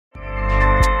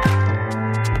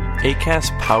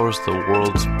Acast powers the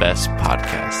world's best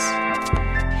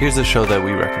podcasts. Here's a show that we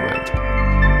recommend.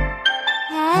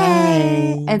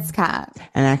 Hey, it's Kat.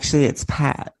 And actually, it's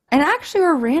Pat. And actually,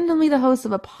 we're randomly the hosts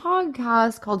of a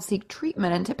podcast called Seek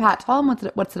Treatment. And Pat, tell them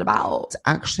what's it about. It's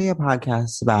actually a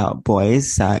podcast about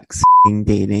boys, sex,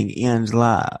 dating, and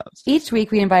love. Each week,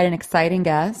 we invite an exciting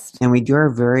guest. And we do our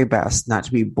very best not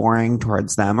to be boring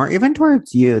towards them or even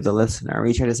towards you, the listener.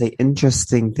 We try to say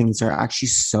interesting things that are actually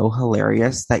so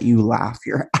hilarious that you laugh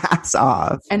your ass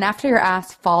off. And after your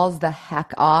ass falls the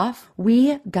heck off,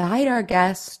 we guide our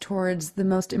guests towards the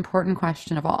most important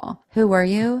question of all. Who are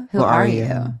you? Who are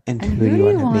you? And who do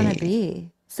you want to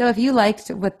be? So if you liked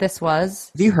what this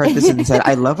was... If you heard this and said,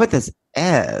 I love what this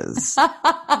is...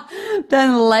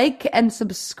 then like and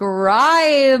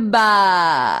subscribe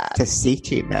to Seek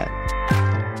Treatment.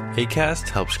 Acast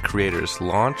helps creators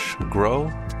launch, grow,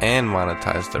 and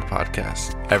monetize their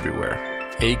podcasts everywhere.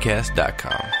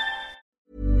 Acast.com.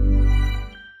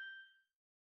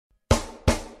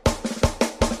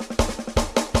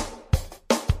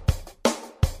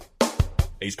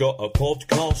 He's got a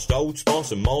podcast, Old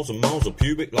Spice and miles of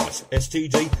pubic lice.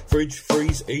 STD, fridge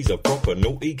freeze, he's a proper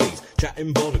naughty geese.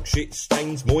 Chatting bollock, shit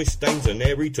stains, moist stains and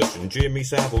airy tush. And Jimmy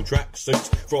Savile track suits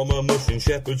from a mush in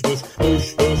Shepherd's Bush.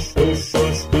 Hush, hush, hush,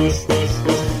 hush, hush, hush,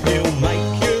 hush. He'll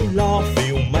make you laugh,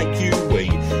 he'll make you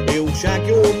weep. He'll shag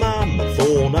your mum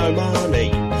for no money.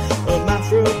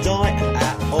 Hermaphrodite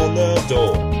at on the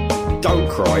door. Don't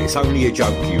cry, it's only a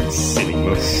joke, you silly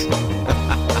mush.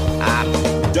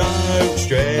 Don't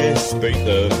stress, beat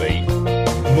the meat.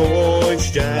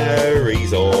 Moisture,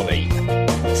 he's on eat.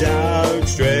 Don't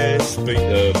stress, beat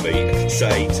the meat.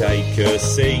 Say take a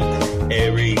seat,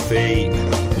 airy feet.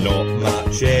 Not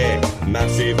much air,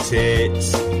 massive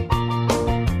tits.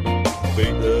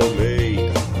 Beat the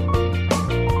meat.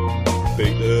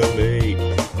 Beat the meat.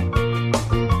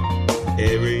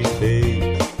 Airy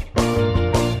feet.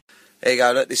 There you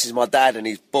go, look, this is my dad and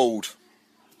he's bald.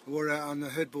 Wore out on the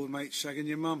headboard, mate, shagging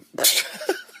your mum.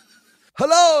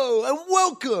 Hello and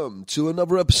welcome to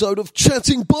another episode of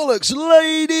Chatting Bollocks,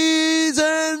 ladies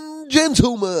and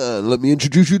gentlemen. Let me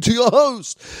introduce you to your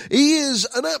host. He is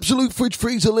an absolute fridge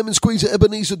freezer, lemon squeezer,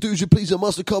 Ebenezer, Doozer, Pleaser,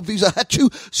 Mastercard Visa, Hachu,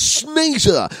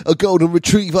 Sneezer, a golden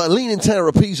retriever, leaning tower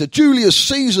of Pisa, Julius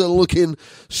Caesar looking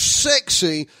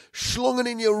sexy, schlonging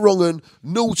in your wrongin',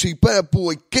 naughty bad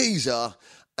boy geezer,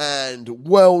 and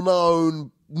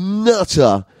well-known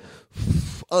nutter,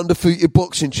 undefeated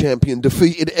boxing champion,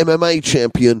 defeated MMA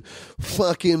champion,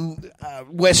 fucking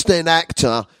West End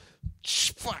actor,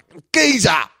 fucking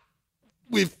geezer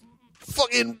with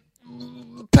fucking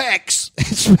pecs.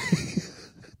 It's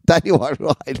Daniel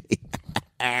O'Reilly.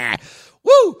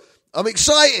 Woo! I'm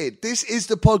excited. This is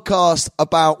the podcast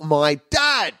about my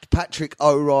dad, Patrick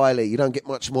O'Reilly. You don't get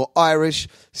much more Irish,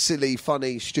 silly,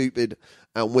 funny, stupid,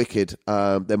 and wicked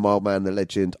than my old man, the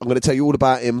legend. I'm going to tell you all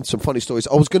about him, some funny stories.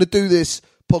 I was going to do this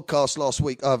podcast last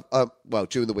week,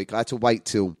 during the week. I had to wait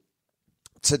till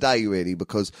today, really,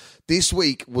 because this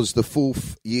week was the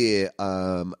 4th year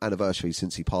anniversary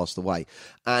since he passed away.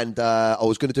 And I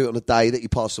was going to do it on the day that he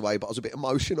passed away, but I was a bit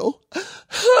emotional.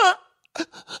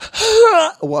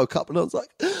 I woke up and I was like,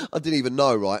 I didn't even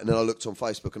know, right? And then I looked on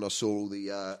Facebook and I saw all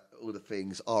the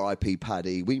things, R.I.P.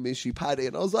 Paddy, we miss you, Paddy.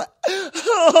 And I was like,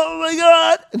 oh my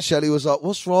God. And Shelley was like,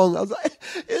 what's wrong? I was like,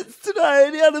 it's today,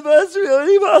 the anniversary when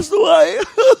he passed away.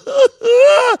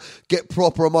 Get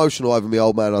proper emotional over me,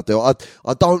 old man, I do. I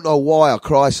don't know why I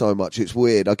cry so much. It's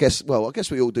weird. I guess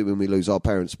we all do when we lose our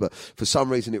parents, but for some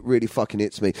reason it really fucking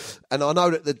hits me. And I know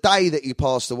that the day that he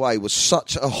passed away was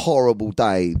such a horrible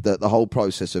day, that the whole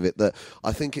process of it, that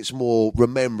I think it's more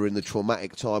remembering the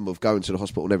traumatic time of going to the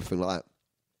hospital and everything like that.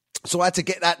 So I had to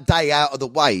get that day out of the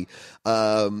way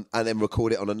and then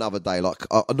record it on another day. Like,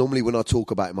 normally when I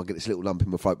talk about him, I get this little lump in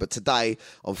my throat. But today,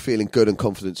 I'm feeling good and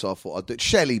confident, so I thought I'd do it.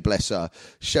 Shelley, bless her.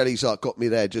 Shelley's like got me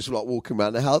there, just like walking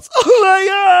around the house. Oh my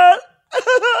God!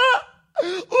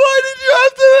 Why did you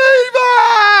have to leave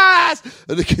us?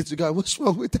 And the kids are going, what's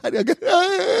wrong with Daddy? I go,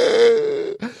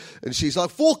 hey. And she's like,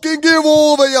 fucking give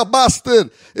over, you bastard.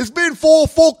 It's been 4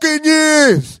 fucking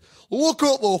years. Look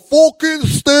at the fucking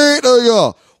state of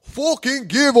you. Fucking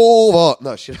give over.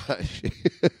 No, she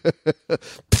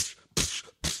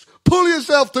pull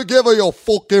yourself together, you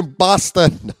fucking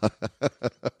bastard.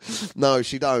 No,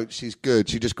 she don't. She's good.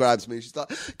 She just grabs me. She's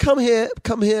like, come here.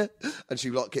 And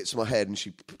she like gets my head and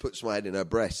she puts my head in her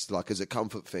breast like as a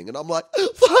comfort thing. And I'm like,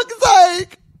 fuck's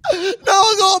sake. Now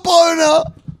I got a boner.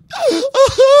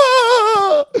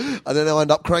 And then I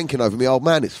end up cranking over me old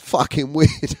man. It's fucking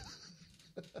weird.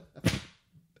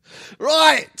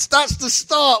 Right, that's the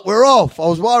start. We're off. I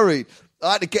was worried.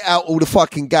 I had to get out all the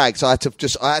fucking gags. I had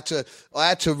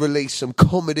to release some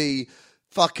comedy,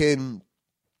 fucking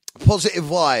positive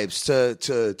vibes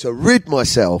to rid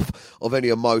myself of any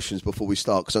emotions before we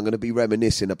start, because I'm going to be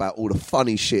reminiscing about all the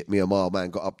funny shit me and my old man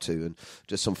got up to, and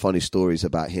just some funny stories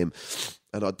about him.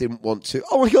 And I didn't want to.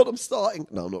 Oh my God, I'm starting.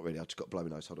 No, not really. I just got to blow my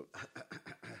nose. Hold on.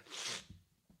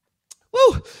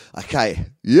 Woo! Okay,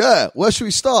 yeah, where should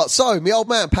we start? So, my old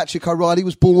man, Patrick O'Reilly,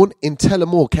 was born in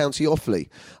Tullamore, County Offaly,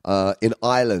 in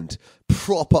Ireland.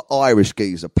 Proper Irish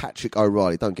geezer, Patrick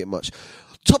O'Reilly. Don't get much.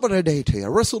 Top of the day to you,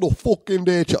 rest of the fucking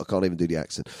day to you. I can't even do the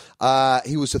accent.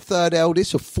 He was the third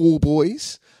eldest of 4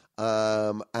 boys,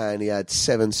 and he had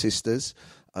 7 sisters.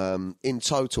 In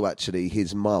total, actually,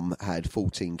 his mum had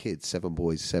 14 kids, 7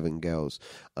 boys, 7 girls,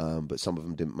 but some of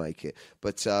them didn't make it.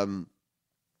 But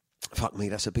fuck me,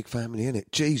 that's a big family, isn't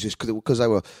it? Jesus, because they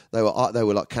were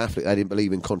like Catholic. They didn't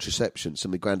believe in contraception, so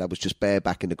my granddad was just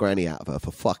barebacking the granny out of her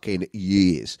for fucking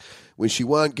years. When she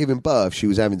weren't giving birth, she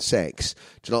was having sex.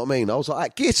 Do you know what I mean? I was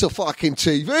like, get a fucking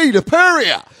TV, the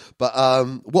Perrier. But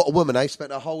what a woman!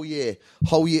 Spent her whole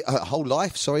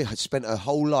life. Sorry, had spent her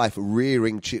whole life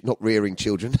not rearing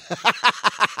children.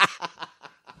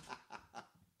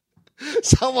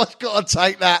 Someone's got to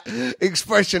take that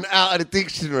expression out of the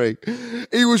dictionary.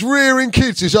 He was rearing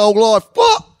kids his whole life.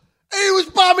 What? He was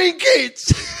bumming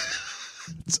kids.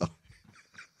 Sorry.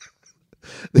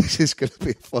 This is going to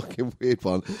be a fucking weird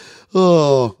one.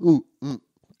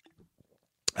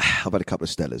 I've had a couple of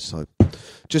Stellas, so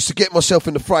just to get myself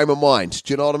in the frame of mind.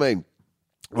 Do you know what I mean?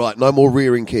 Right, no more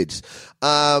rearing kids.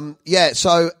 But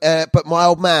my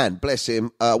old man, bless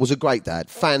him, was a great dad,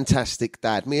 fantastic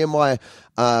dad. Me and my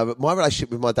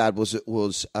relationship with my dad wasn't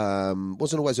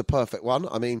always a perfect one.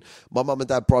 I mean, my mum and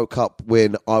dad broke up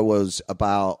when I was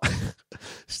about,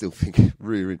 still thinking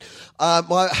rearing.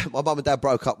 My mum and dad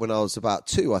broke up when I was about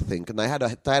 2, I think, and they had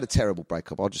a terrible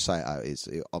breakup. I'll just say it how it is.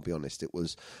 I'll be honest, it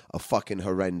was a fucking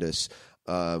horrendous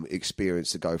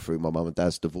experience to go through. My mum and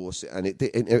dad's divorce, and it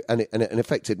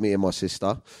affected me and my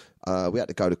sister. We had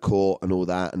to go to court and all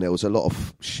that, and there was a lot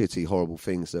of shitty, horrible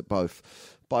things that both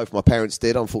my parents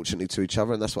did, unfortunately, to each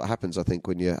other, and that's what happens, I think,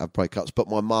 when you have breakups. But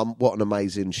my mum, what an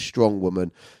amazing, strong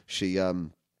woman. She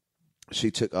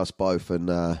took us both, and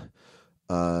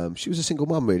she was a single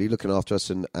mum, really, looking after us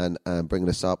and bringing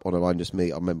us up on her own, just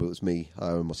me. I remember it was me,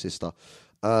 her and my sister.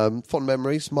 Fond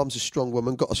memories. Mum's a strong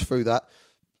woman, got us through that.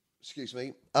 Excuse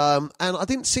me. And I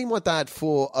didn't see my dad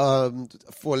for a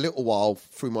little while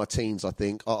through my teens, I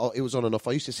think. It was on and off.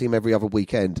 I used to see him every other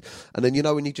weekend. And then,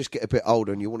 when you just get a bit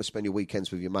older and you want to spend your weekends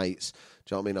with your mates, do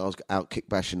you know what I mean? I was out kick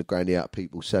bashing the granny out of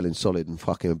people, selling solid and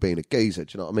fucking being a geezer,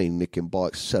 do you know what I mean? Nicking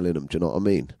bikes, selling them, do you know what I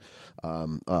mean?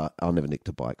 I never nicked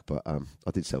a bike, but I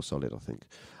did sell solid, I think.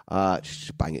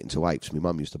 Just bang it into apes. My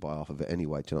mum used to buy half of it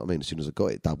anyway, do you know what I mean? As soon as I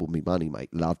got it, doubled me money, mate.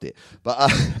 Loved it.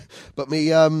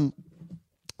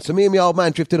 So me and my old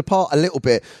man drifted apart a little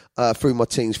bit through my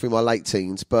teens, through my late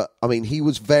teens. But, I mean, he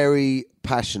was very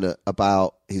passionate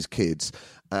about his kids.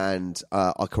 And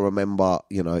I can remember,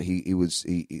 he was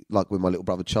like with my little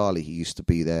brother Charlie, he used to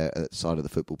be there at the side of the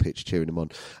football pitch cheering him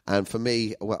on. And for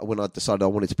me, when I decided I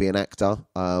wanted to be an actor,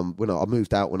 I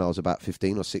moved out when I was about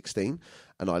 15 or 16.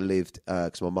 And I lived,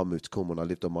 because my mum moved to Cornwall, I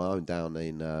lived on my own down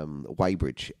in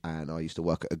Weybridge, and I used to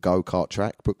work at a go-kart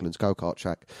track, Brooklands go-kart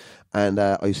track, and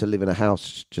I used to live in a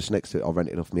house just next to it. I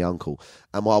rented it off my uncle,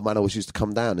 and my old man always used to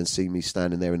come down and see me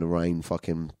standing there in the rain,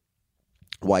 fucking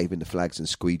waving the flags and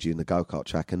squeegeeing the go-kart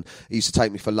track. And he used to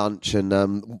take me for lunch, and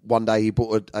one day he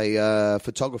brought a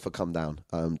photographer come down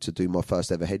to do my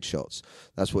first ever headshots.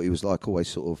 That's what he was like, always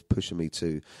sort of pushing me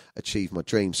to achieve my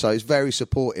dreams. So he's very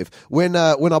supportive. When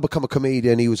I become a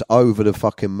comedian, he was over the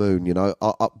fucking moon,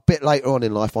 A bit later on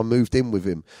in life, I moved in with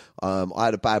him. I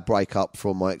had a bad breakup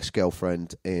from my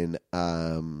ex-girlfriend in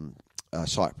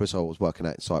Cyprus. I was working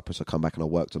out in Cyprus. I come back and I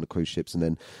worked on the cruise ships, and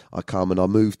then I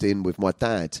moved in with my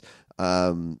dad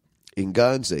in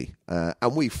Guernsey,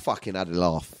 and we fucking had a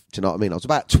laugh. Do you know what I mean? I was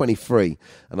about 23,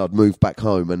 and I'd moved back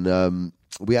home, and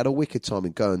we had a wicked time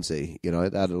in Guernsey. They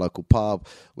had a local pub.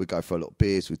 We'd go for a lot of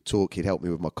beers. We'd talk. He'd help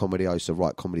me with my comedy. I used to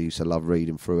write comedy. I used to love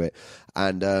reading through it.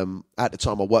 And at the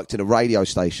time, I worked in a radio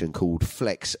station called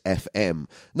Flex FM.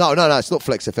 No, it's not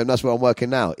Flex FM. That's where I'm working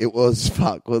now. It was,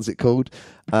 what's it called?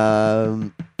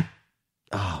 The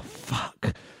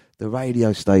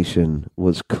radio station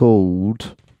was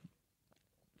called...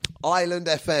 Island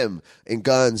FM in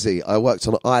Guernsey. I worked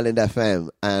on Island FM,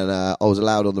 and I was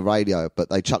allowed on the radio, but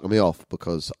they chucked me off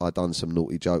because I'd done some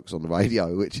naughty jokes on the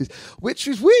radio, which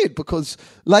is weird because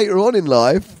later on in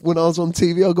life, when I was on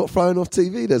TV, I got thrown off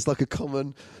TV. There's like a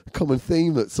common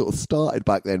theme that sort of started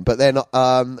back then. But then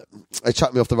they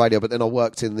chucked me off the radio, but then I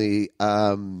worked in the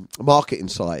marketing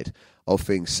side of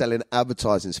things, selling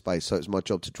advertising space. So it's my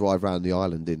job to drive around the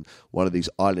island in one of these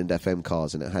Island FM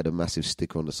cars, and it had a massive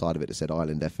sticker on the side of it that said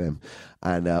Island FM,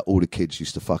 and all the kids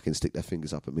used to fucking stick their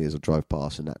fingers up at me as I drove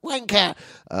past and that wanker.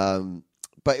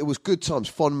 But it was good times,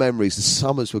 fond memories. The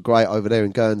summers were great over there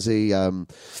in Guernsey.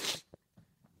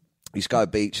 Used to go to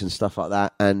the beach and stuff like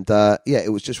that, and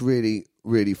it was just really,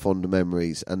 really fond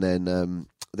memories. And then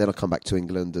I come back to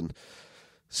England and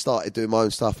started doing my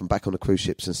own stuff and back on the cruise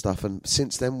ships and stuff. And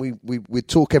since then, we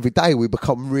talk every day. We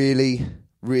become really,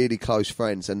 really close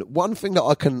friends. And one thing that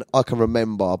I can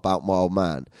remember about my old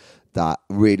man that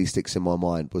really sticks in my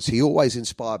mind was he always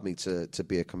inspired me to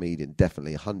be a comedian.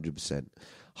 Definitely, 100%.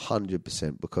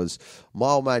 100%, because my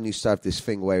old man used to have this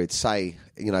thing where he'd say,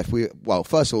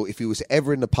 first of all, if he was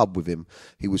ever in the pub with him,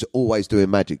 he was always doing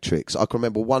magic tricks. I can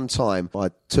remember one time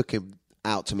I took him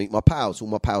out to meet all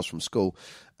my pals from school,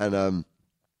 and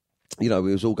we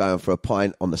was all going for a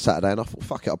pint on the Saturday, and I thought,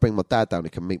 fuck it, I'll bring my dad down, he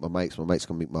can meet my mates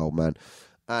can meet my old man.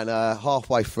 And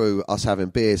halfway through us having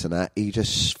beers and that, he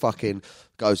just fucking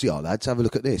goes, "Yeah, lads, have a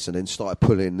look at this," and then started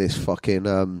pulling this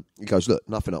fucking, he goes, "Look,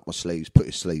 nothing up my sleeves," put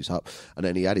his sleeves up, and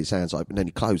then he had his hands open, and then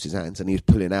he closed his hands, and he was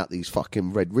pulling out these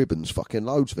fucking red ribbons, fucking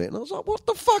loads of it, and I was like, "What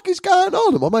the fuck is going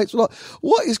on?" And my mates were like,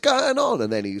 "What is going on?"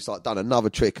 And then he's like done another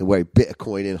trick where he bit a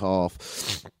coin in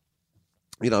half.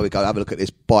 We go, "Have a look at this,"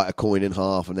 bite a coin in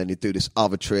half, and then he'd do this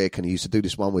other trick, and he used to do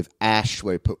this one with ash,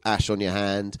 where he put ash on your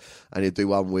hand, and he'd do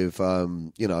one with,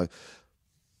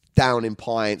 down in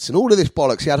pints, and all of this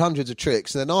bollocks. He had hundreds of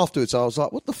tricks, and then afterwards I was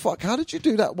like, "What the fuck, how did you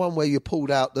do that one where you pulled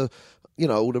out the,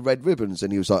 all the red ribbons?"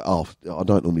 And he was like, "Oh, I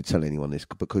don't normally tell anyone this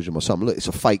because you're my son. Look, it's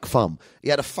a fake thumb." He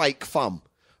had a fake thumb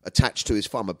attached to his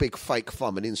thumb, a big fake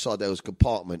thumb, and inside there was a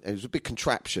compartment, and it was a big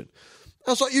contraption. I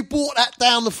was like, "You bought that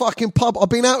down the fucking pub? I've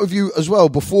been out with you as well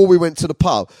before we went to the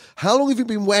pub. How long have you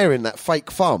been wearing that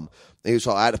fake thumb?" He was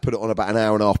like, "I had to put it on about an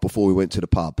hour and a half before we went to the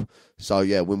pub." So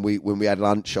yeah, when we had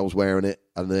lunch, I was wearing it,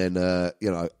 and then at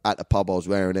the pub I was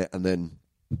wearing it, and then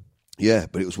yeah,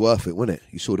 but it was worth it, wasn't it?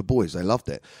 You saw the boys, they loved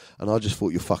it, and I just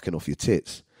thought, "You're fucking off your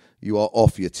tits. You are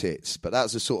off your tits." But that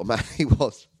was the sort of man he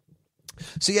was.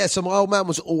 So yeah, so my old man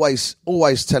was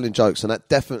always telling jokes, and that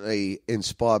definitely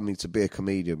inspired me to be a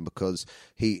comedian, because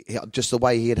he just the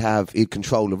way he'd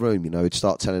control the room, he'd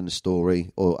start telling the story,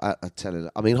 or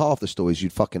half the stories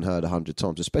you'd fucking heard 100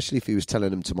 times, especially if he was telling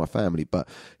them to my family, but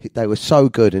they were so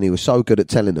good, and he was so good at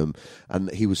telling them,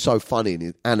 and he was so funny,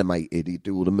 and animated, he'd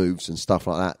do all the moves and stuff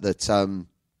like that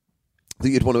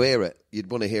you'd want to hear it.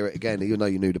 You'd want to hear it again, even though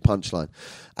you knew the punchline.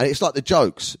 And it's like the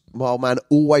jokes. My old man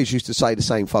always used to say the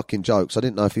same fucking jokes. I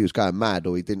didn't know if he was going mad,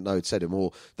 or he didn't know he'd said them,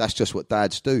 or that's just what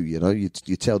dads do, You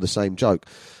tell the same joke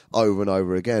over and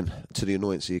over again to the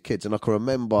annoyance of your kids. And I can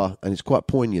remember, and it's quite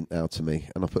poignant now to me,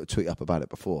 and I put a tweet up about it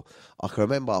before, I can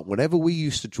remember whenever we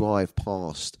used to drive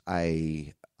past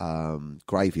a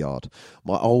graveyard,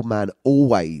 my old man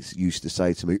always used to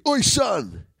say to me, "Oi,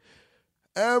 son,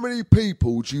 how many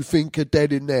people do you think are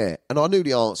dead in there?" And I knew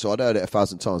the answer. I'd heard it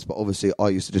 1,000 times, but obviously I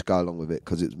used to just go along with it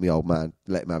because it was my old man.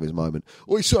 Let him have his moment.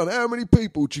 "Oi, son, how many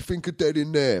people do you think are dead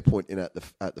in there?" Pointing at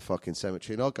the fucking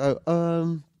cemetery. And I'll go,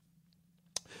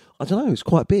 I don't know, it's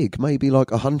quite big, maybe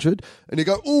like 100. And he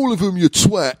go, "All of them, you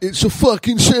twat, it's a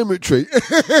fucking cemetery."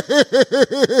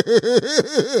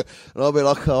 And I'll be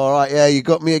like, "All right, yeah, you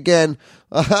got me again."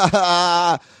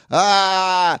 But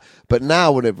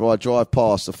now whenever I drive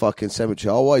past the fucking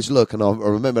cemetery, I always look, and I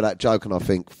remember that joke, and I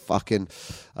think, fucking,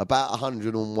 about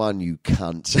 101, you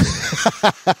cunt.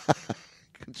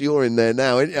 You're in there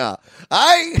now, ain't ya?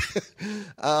 Hey?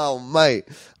 Oh, mate.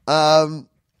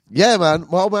 Yeah, man,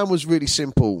 my old man was really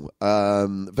simple,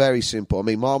 very simple. I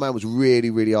mean, my old man was really,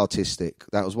 really artistic.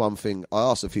 That was one thing. I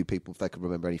asked a few people if they could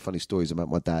remember any funny stories about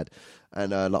my dad,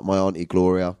 and like my auntie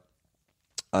Gloria.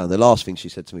 The last thing she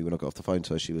said to me when I got off the phone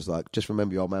to her, she was like, "Just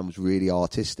remember your old man was really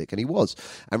artistic," and he was.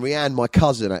 And Rianne, my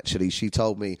cousin, actually, she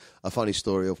told me a funny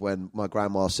story of when my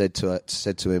grandma said to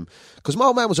him, because my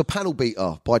old man was a panel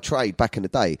beater by trade back in the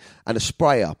day, and a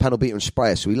sprayer, panel beater and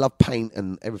sprayer, so he loved paint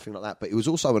and everything like that, but he was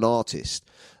also an artist.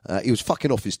 He was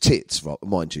fucking off his tits,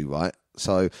 mind you, right?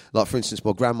 So, like, for instance,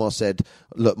 my grandma said,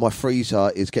 "Look, my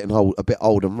freezer is getting a bit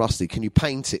old and rusty. Can you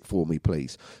paint it for me,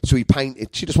 please?" So he painted,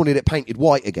 she just wanted it painted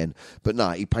white again. But no,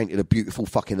 he painted a beautiful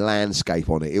fucking landscape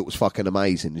on it. It was fucking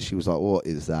amazing. And she was like, "What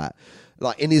is that?"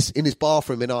 Like, in his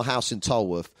bathroom in our house in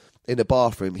Tolworth, in the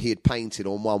bathroom, he had painted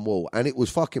on one wall, and it was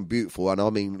fucking beautiful, and I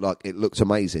mean, like, it looked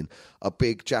amazing, a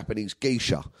big Japanese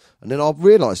geisha. And then I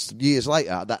realised years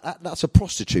later that that's a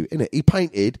prostitute, innit? He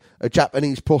painted a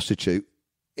Japanese prostitute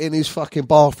in his fucking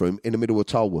bathroom in the middle of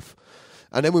Tolworth.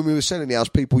 And then when we were selling the house,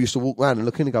 people used to walk around and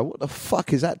look in and go, what the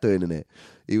fuck is that doing in it?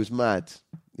 He was mad.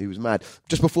 He was mad.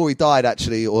 Just before he died,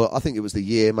 actually, or I think it was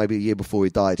maybe a year before he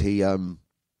died, he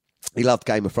loved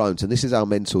Game of Thrones, and this is how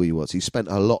mental he was. He spent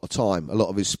a lot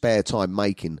of his spare time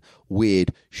making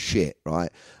weird shit, right?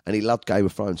 And he loved Game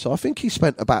of Thrones. So I think he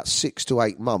spent about 6 to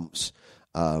 8 months,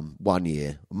 1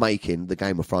 year, making the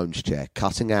Game of Thrones chair,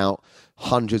 cutting out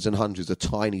hundreds and hundreds of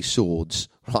tiny swords,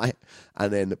 right?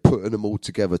 And then putting them all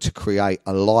together to create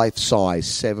a life-size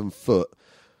 7-foot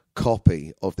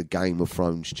copy of the Game of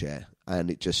Thrones chair. And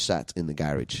it just sat in the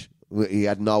garage. He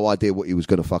had no idea what he was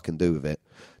going to fucking do with it.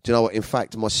 Do you know what? In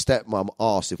fact, my stepmom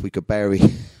asked if we could bury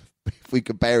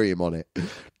him on it. Do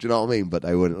you know what I mean? But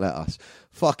they wouldn't let us.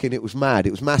 Fucking, it was mad.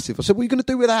 It was massive. I said, what are you going to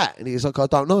do with that? And he was like, I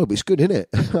don't know, but it's good, isn't it?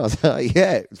 I was like,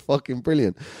 yeah, it's fucking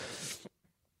brilliant.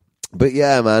 But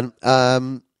yeah, man.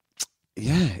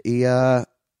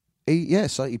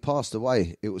 So he passed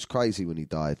away. It was crazy when he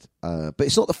died. But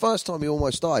it's not the first time he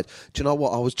almost died. Do you know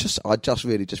what? I just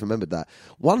really remembered that.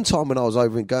 One time when I was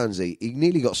over in Guernsey, he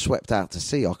nearly got swept out to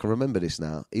sea. I can remember this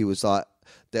now. He was like,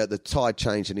 the tide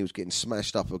changed and he was getting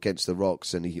smashed up against the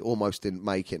rocks and he almost didn't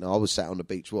make it. And I was sat on the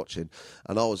beach watching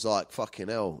and I was like, fucking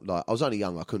hell. Like, I was only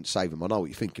young. I couldn't save him. I know what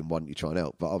you're thinking. Why don't you try and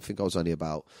help? But I think I was only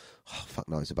about...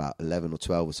 it's about 11 or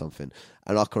 12 or something.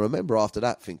 And I can remember after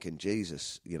that thinking,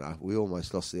 Jesus, we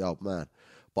almost lost the old man.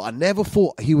 But I never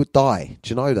thought he would die. Do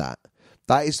you know that?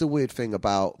 That is the weird thing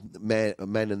about men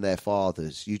and their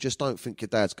fathers. You just don't think your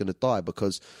dad's going to die,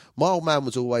 because my old man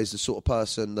was always the sort of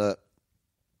person that...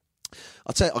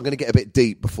 I'll tell you, I'm going to get a bit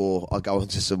deep before I go on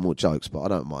to some more jokes, but I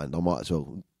don't mind. I might as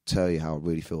well tell you how I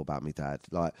really feel about my dad.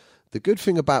 Like, the good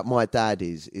thing about my dad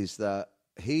is that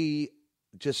he...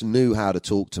 just knew how to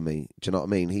talk to me. Do you know what I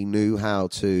mean? He knew how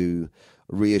to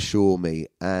reassure me,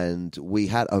 and we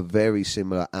had a very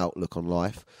similar outlook on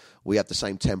life. We had the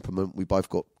same temperament. We both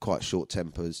got quite short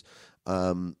tempers,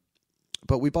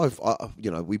 but we both,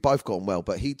 we both got on well.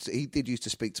 But he did used to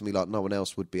speak to me like no one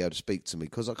else would be able to speak to me,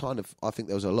 because I think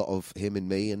there was a lot of him in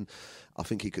me, and I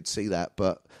think he could see that.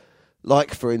 But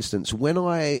like, for instance, when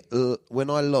I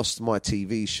lost my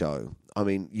TV show, I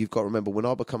mean, you've got to remember, when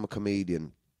I become a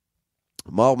comedian,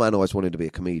 my old man always wanted to be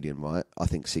a comedian, right? I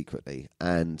think secretly.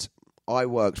 And I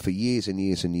worked for years and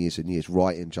years and years and years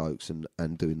writing jokes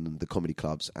and doing the comedy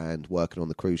clubs and working on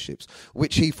the cruise ships,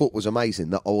 which he thought was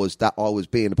amazing, that I was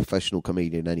being a professional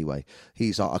comedian anyway.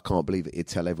 He's like, I can't believe it. He'd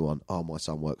tell everyone, oh, my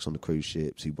son works on the cruise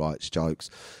ships, he writes jokes.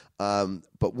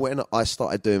 But when I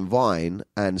started doing Vine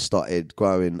and started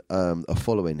growing a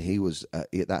following, he was,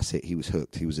 that's it, he was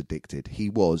hooked. He was addicted. He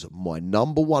was my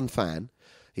number one fan.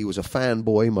 He was a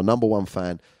fanboy, my number one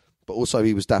fan, but also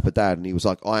he was Dapper Dad, and he was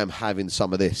like, I am having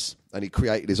some of this. And he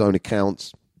created his own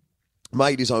accounts,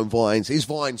 made his own Vines. His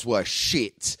Vines were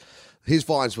shit. His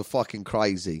Vines were fucking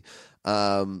crazy.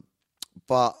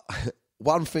 But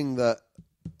one thing that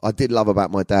I did love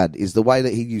about my dad is the way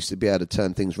that he used to be able to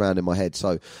turn things around in my head.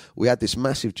 So we had this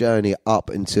massive journey up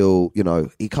until,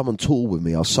 he come on tour with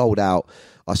me. I sold out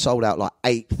like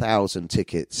 8,000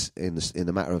 tickets in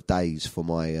a matter of days for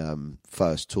my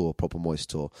first tour, Proper Moist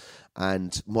tour.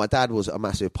 And my dad was a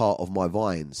massive part of my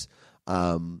Vines.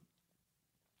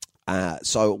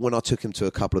 So when I took him to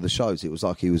a couple of the shows, it was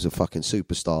like he was a fucking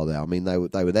superstar there. I mean, they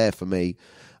were there for me.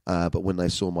 But when they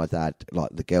saw my dad, like,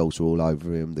 the girls were all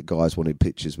over him, the guys wanted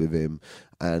pictures with him,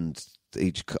 and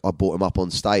I brought him up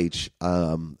on stage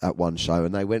at one show,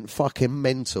 and they went fucking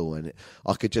mental, and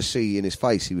I could just see in his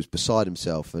face he was beside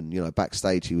himself. And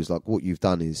backstage he was like, "What you've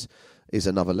done is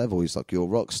another level." He's like, "You're a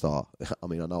rock star." I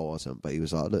mean, I know I wasn't, but he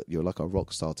was like, "Look, you're like a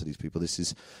rock star to these people.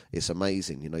 It's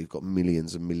amazing. You've got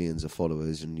millions and millions of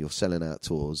followers, and you're selling out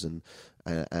tours." And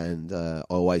I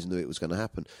always knew it was going to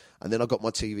happen. And then I got my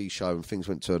TV show, and things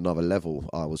went to another level.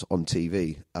 I was on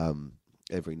TV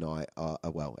every night,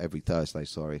 every Thursday,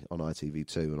 on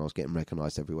ITV2, and I was getting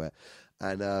recognised everywhere.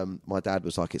 And my dad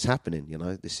was like, "It's happening,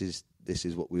 this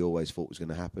is what we always thought was going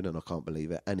to happen, and I can't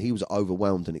believe it." And he was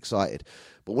overwhelmed and excited.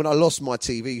 But when I lost my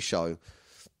TV show,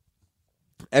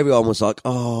 everyone was like,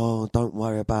 "Oh, don't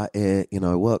worry about it,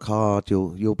 work hard,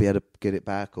 you'll be able to get it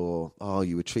back," or, "Oh,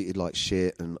 you were treated like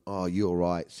shit," and, "Oh, you're all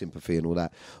right," sympathy and all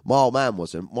that. My old man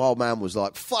wasn't. My old man was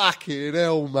like, "Fucking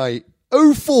hell, mate.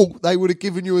 Who thought they would have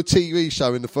given you a TV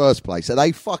show in the first place? Are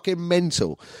they fucking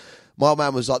mental?" My old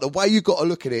man was like, the way you got to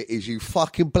look at it is you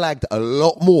fucking blagged a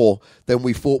lot more than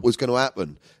we thought was going to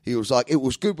happen. He was like, it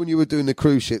was good when you were doing the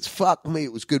cruise ships. Fuck me,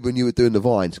 it was good when you were doing the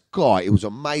Vines. God, it was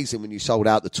amazing when you sold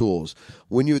out the tours.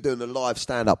 When you were doing the live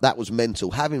stand-up, that was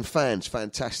mental. Having fans,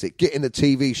 fantastic. Getting a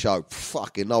TV show,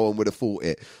 fucking no one would have thought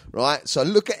it, right? So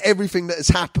look at everything that has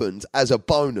happened as a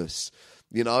bonus,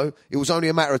 you know? It was only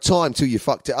a matter of time till you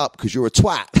fucked it up because you're a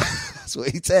twat. That's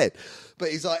what he said. But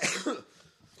he's like...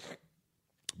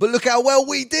 But look how well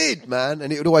we did, man.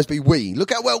 And it would always be we.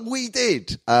 Look how well we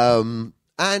did. And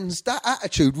that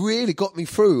attitude really got me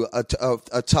through a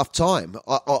tough time.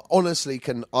 I honestly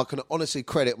can honestly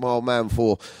credit my old man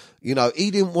for, you know,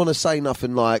 he didn't want to say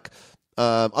nothing like,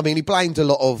 I mean, he blamed a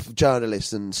lot of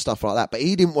journalists and stuff like that, but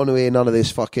he didn't want to hear none of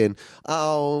this fucking,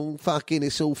 oh, fucking,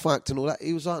 it's all fucked and all that.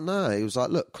 He was like, no. He was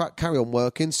like, look, carry on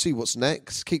working, see what's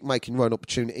next, keep making your own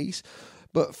opportunities.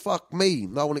 But fuck me,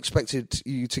 no one expected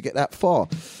you to get that far.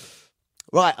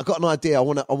 Right, I've got an idea. I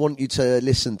want you to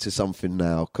listen to something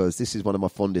now because this is one of my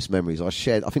fondest memories. I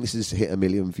think this has hit 1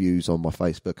 million views on my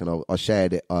Facebook, and I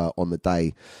shared it on the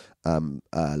day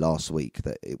last week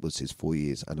that it was his 4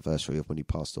 years anniversary of when he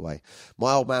passed away.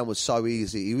 My old man was so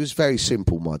easy. He was very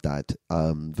simple, my dad.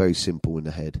 Very simple in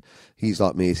the head. He's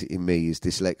like me. He's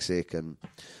dyslexic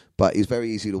but he's very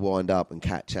easy to wind up and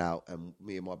catch out. And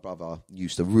me and my brother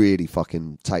used to really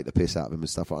fucking take the piss out of him and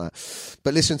stuff like that.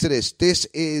 But listen to this. This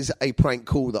is a prank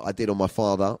call that I did on my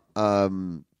father.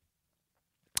 And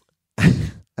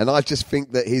I just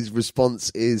think that his response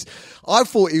is... I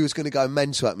thought he was going to go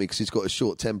mental at me because he's got a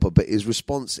short temper, but his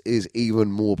response is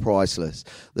even more priceless.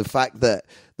 The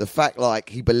fact like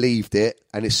he believed it,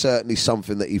 and it's certainly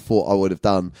something that he thought I would have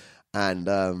done.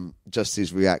 And just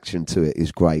his reaction to it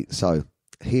is great. So...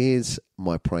 here's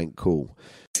my prank call.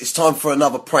 It's time for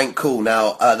another prank call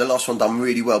now. The last one done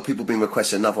really well. People have been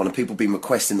requesting another one, and people have been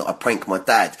requesting that I prank my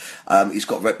dad. He's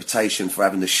got a reputation for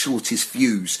having the shortest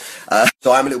fuse.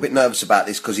 So I'm a little bit nervous about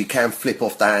this because he can flip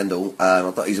off the handle.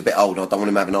 He's a bit old. I don't want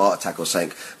him having a heart attack or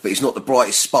something. But he's not the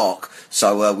brightest spark.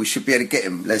 So we should be able to get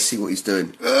him. Let's see what he's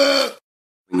doing.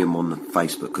 Bring him on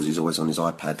Facebook because he's always on his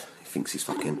iPad. He thinks he's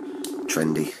fucking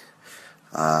trendy.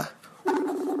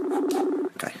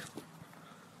 Okay.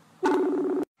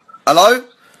 Hello?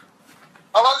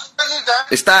 Hello, is that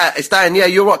you, Dad? It's Dan, yeah,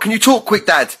 you're right. Can you talk quick,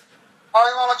 Dad? Hang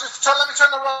on, let me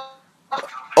turn the radio.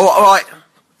 All right.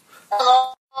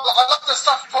 Hello. I love the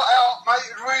stuff you put out, mate.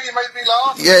 It really made me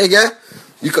laugh. Yeah.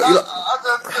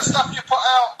 The stuff you put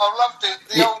out, I loved it.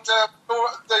 The old,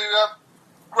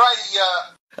 grey...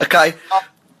 Okay.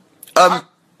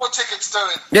 What tickets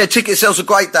doing? Yeah, ticket sales are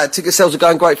great, Dad. Ticket sales are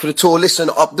going great for the tour. Listen,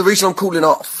 the reason I'm calling,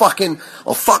 I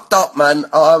fucked up, man.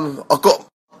 I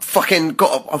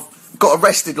got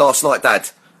arrested last night, Dad.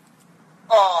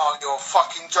 Oh, you're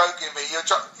fucking joking me.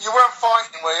 You weren't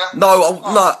fighting, were you? No,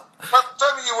 no.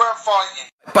 Tell me you weren't fighting.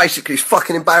 Basically, it's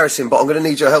fucking embarrassing, but I'm going to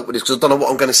need your help with this because I don't know what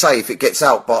I'm going to say if it gets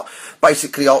out. But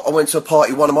basically, I went to a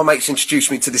party. One of my mates introduced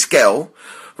me to this girl,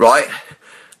 right?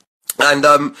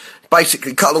 And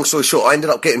basically, cut a long story short, I ended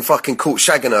up getting fucking caught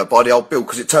shagging her by the old Bill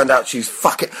because it turned out she's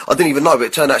fucking... I didn't even know, but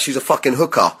it turned out she's a fucking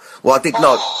hooker. Well, I did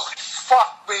know. Oh,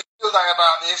 fuck me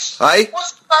about this. Hey?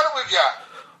 What's the matter with you?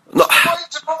 No. Why are you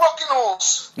rocking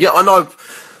horse? Yeah, I know.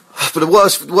 But the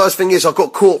worst thing is I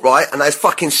got caught, right? And there's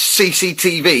fucking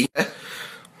CCTV. Where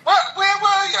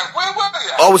were you?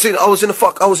 I was in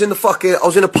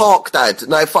a park, Dad.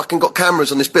 And they fucking got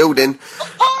cameras on this building. A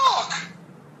park?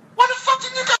 Why the fuck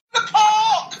did you go to the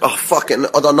park? Oh, fucking,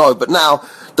 I don't know. But now,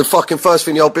 the fucking first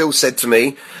thing the old Bill said to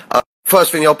me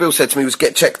was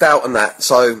get checked out and that,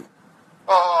 so...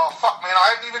 Oh, fuck, man,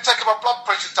 I haven't even taken my blood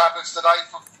pressure tablets today,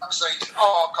 for fuck's sake.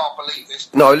 Oh, I can't believe this.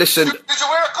 No, listen... Did you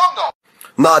wear a condom?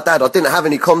 Nah, Dad, I didn't have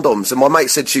any condoms, and my mate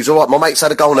said she's alright. My mate's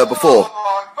had a go on her before.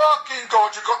 Oh, my fucking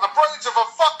God, you've got the brains of a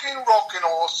fucking rocking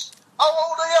horse. How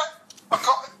old are you?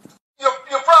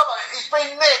 Your brother, he's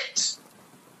been nicked.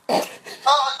 I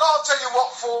can't tell you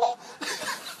what for.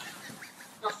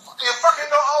 You're fucking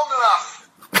not old enough.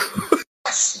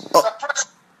 Yes, the press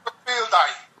field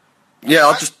day.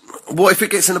 Yeah, what if it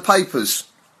gets in the papers?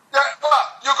 Yeah, well,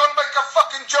 you're going to make a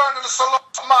fucking journalist a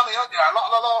lot of money, aren't you?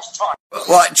 Like the last time.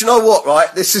 Right, do you know what,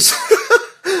 right? This is...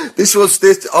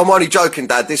 I'm only joking,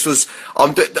 Dad.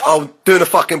 I'm doing a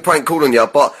fucking prank call on you,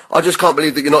 but I just can't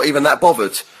believe that you're not even that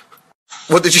bothered.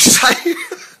 What did you say?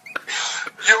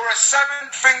 You're a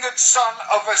seven-fingered son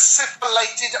of a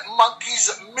syphilited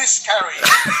monkey's miscarriage.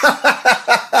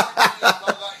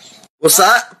 What's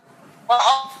that?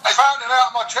 I found it out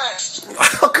of my chest.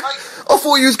 I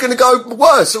thought you was going to go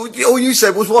worse. All you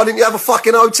said was, why didn't you have a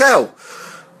fucking hotel?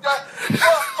 Yeah,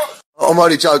 well, I I'm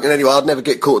only joking anyway. I'd never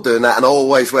get caught doing that, and I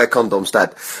always wear condoms,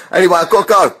 Dad. Anyway, I've got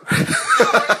to go.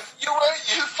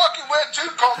 You fucking wear 2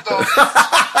 condoms.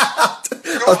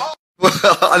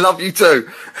 I love you too.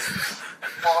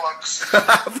 Bollocks.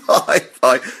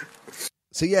 Bye.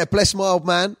 So yeah, bless my old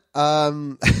man.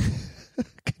 Can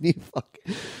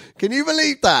you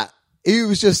believe that? He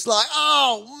was just like,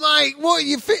 oh mate, what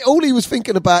you think? All he was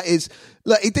thinking about is,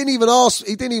 like, he didn't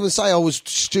even say I was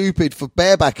stupid for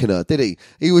barebacking her, did he?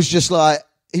 He was just like,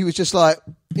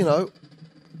 you know,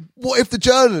 what if the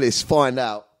journalists find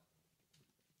out?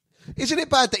 Isn't it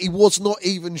bad that he was not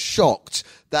even shocked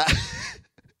that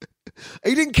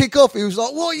he didn't kick off? He was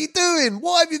like, what are you doing?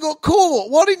 Why have you got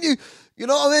caught? Why didn't you? You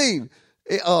know what I mean?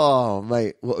 Oh,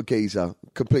 mate, what a geezer.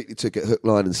 Completely took it hook,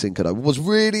 line and sinker, though. It was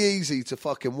really easy to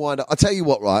fucking wind up. I'll tell you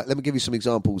what, right? Let me give you some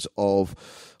examples of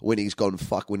when he's gone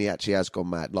when he actually has gone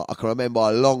mad. Like, I can remember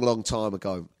a long, long time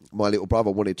ago, my little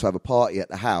brother wanted to have a party at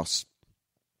the house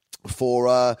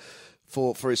for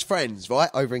his friends, right,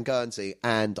 over in Guernsey.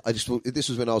 And this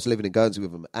was when I was living in Guernsey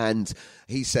with him. And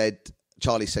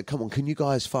Charlie said, come on, can you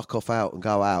guys fuck off out and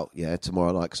go out,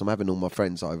 tomorrow night? Because I'm having all my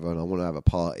friends over and I want to have a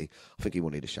party. I think he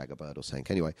wanted to shag a bird or something.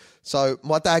 Anyway, so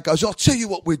my dad goes, I'll tell you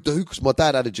what we'd do, because my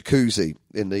dad had a jacuzzi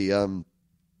in the,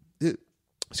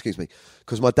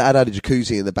 because my dad had a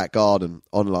jacuzzi in the back garden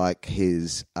on, like,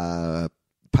 his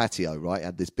patio, right? He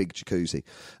had this big jacuzzi.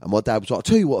 And my dad was like, I'll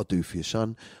tell you what I'll do for you,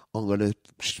 son. I'm going to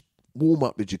warm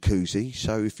up the jacuzzi,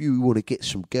 so if you want to get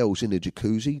some girls in the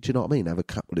jacuzzi, do you know what I mean? Have a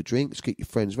couple of drinks, get your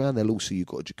friends round, they'll all see you've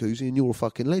got a jacuzzi, and you're a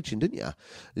fucking legend, didn't you?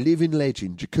 Living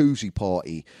legend, jacuzzi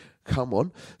party. Come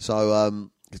on. So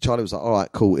Charlie was like, all right,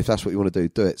 cool, if that's what you want to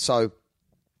do it. So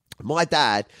my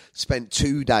dad spent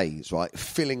 2 days, right,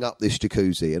 filling up this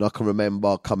jacuzzi, and I can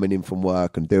remember coming in from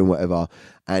work and doing whatever,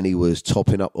 and he was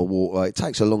topping up the water. It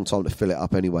takes a long time to fill it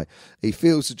up anyway. He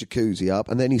fills the jacuzzi up,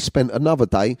 and then he spent another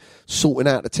day sorting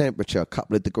out the temperature, a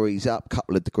couple of degrees up,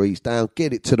 couple of degrees down,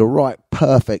 get it to the right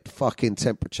perfect fucking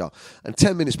temperature. And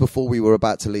 10 minutes before we were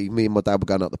about to leave, me and my dad were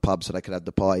going out the pub so they could have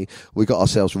the party. We got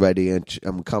ourselves ready and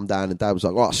we come down, and Dad was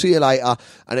like, right, see you later.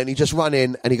 And then he just ran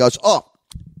in and he goes,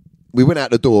 we went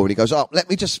out the door and he goes, let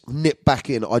me just nip back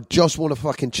in. I just want to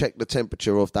fucking check the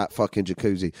temperature of that fucking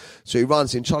jacuzzi. So he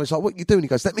runs in. Charlie's like, what are you doing? He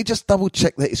goes, let me just double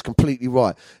check that it's completely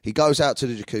right. He goes out to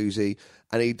the jacuzzi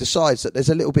and he decides that there's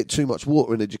a little bit too much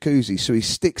water in the jacuzzi. So he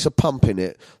sticks a pump in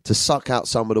it to suck out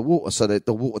some of the water so that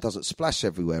the water doesn't splash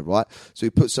everywhere, right? So he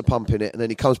puts a pump in it and then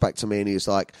he comes back to me and he's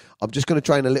like, I'm just going to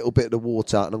drain a little bit of the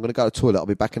water and I'm going to go to the toilet. I'll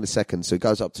be back in a second. So he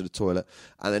goes up to the toilet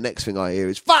and the next thing I hear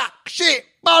is, fuck, shit,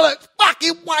 bollocks,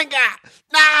 fucking wanker,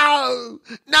 no.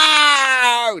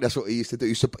 That's what he used to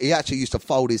do. He actually used to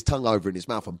fold his tongue over in his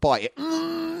mouth and bite it.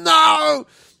 No.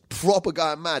 Proper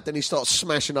going mad. Then he starts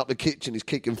smashing up the kitchen. He's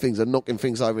kicking things and knocking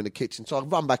things over in the kitchen. So I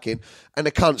run back in and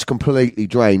the cunt's completely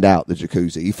drained out the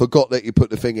jacuzzi. He forgot that he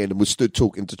put the thing in and was stood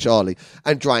talking to Charlie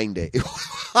and drained it. It was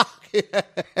fucking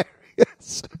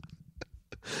hilarious.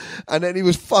 And then he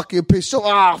was fucking pissed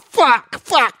off.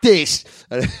 Fuck this.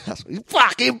 And that's what he's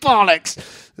fucking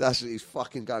bollocks. That's what he's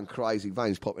fucking going crazy.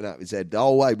 Veins popping out of his head. The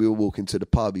whole way we were walking to the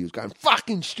pub, he was going,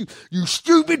 fucking you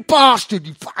stupid bastard.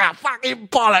 You fucking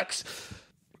bollocks.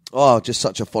 Oh, just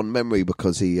such a fond memory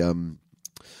because he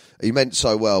meant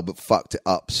so well but fucked it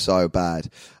up so bad.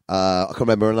 I can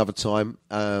remember another time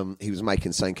he was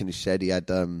making something in his shed. He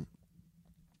had... I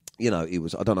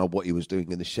don't know what he was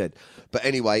doing in the shed. But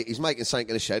anyway, he's making something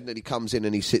in the shed and then he comes in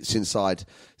and he sits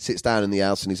down in the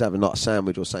house and he's having like a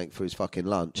sandwich or something for his fucking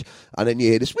lunch. And then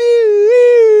you hear this,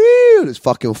 and this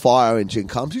fucking fire engine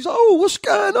comes. He's like, oh, what's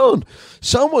going on?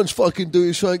 Someone's fucking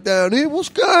doing something down here. What's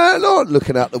going on?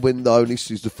 Looking out the window and he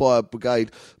sees the fire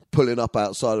brigade pulling up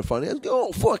outside the front. He goes,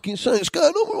 oh, fucking something's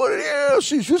going on with one of the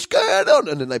houses. What's going on?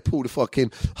 And then they pull the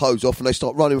fucking hose off and they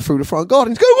start running through the front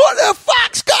garden. He's going, what the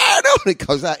fuck's going on? And he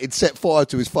goes out, he'd set fire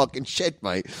to his fucking shed,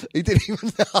 mate. He didn't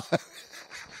even know.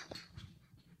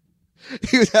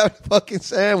 He was having a fucking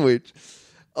sandwich.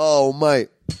 Oh, mate.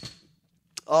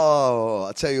 Oh,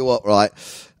 I tell you what, right?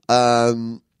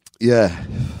 Yeah.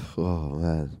 Oh,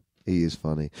 man. He is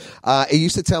funny. He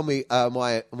used to tell me,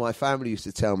 my family used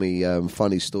to tell me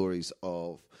funny stories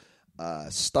of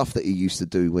stuff that he used to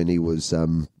do when he was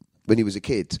a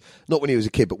kid. Not when he was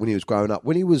a kid, but when he was growing up.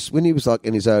 When he was like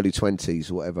in his early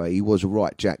 20s or whatever, he was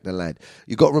right Jack the lad.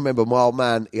 You got to remember, my old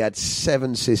man, he had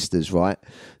 7 sisters, right,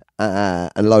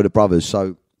 and a load of brothers.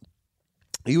 So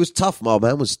he was tough. My old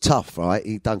man was tough, right?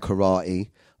 He'd done karate.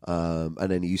 And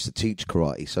then he used to teach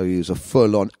karate, so he was a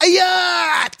full-on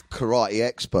karate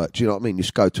expert. Do you know what I mean? You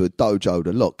just go to a dojo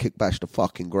to kick bash the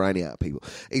fucking granny out of people.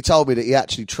 He told me that he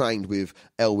actually trained with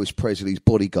Elvis Presley's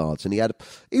bodyguards, and he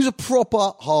was a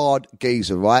proper hard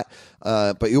geezer, right?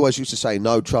 But he always used to say,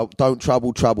 "No trouble, don't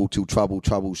trouble till trouble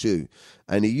troubles you."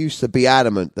 And he used to be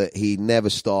adamant that he'd never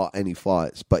start any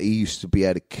fights, but he used to be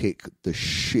able to kick the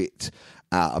shit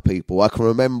out of people. I can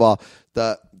remember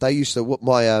that they used to,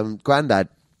 my granddad,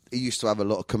 he used to have a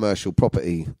lot of commercial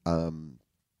property,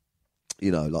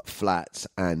 like flats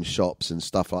and shops and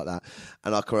stuff like that.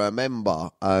 And I can remember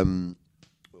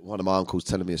one of my uncles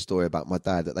telling me a story about my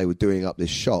dad, that they were doing up this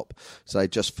shop. So they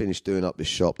just finished doing up this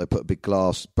shop. They put a big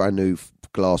brand new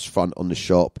glass front on the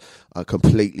shop,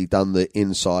 completely done the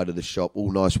inside of the shop,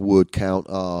 all nice wood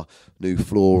counter, new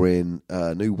flooring,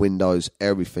 new windows,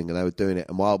 everything, and they were doing it.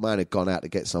 And my old man had gone out to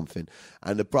get something,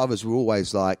 and the brothers were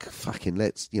always like, fucking,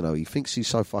 he thinks he's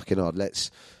so fucking hard,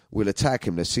 we'll attack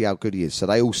him, let's see how good he is. So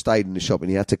they all stayed in the shop, and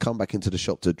he had to come back into the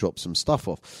shop to drop some stuff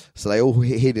off. So they all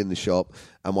hid in the shop,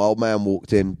 and my old man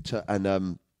walked in,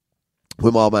 and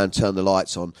when my old man turned the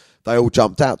lights on, they all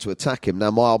jumped out to attack him.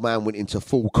 Now, my old man went into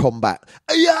full combat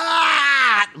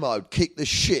mode, kicked the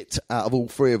shit out of all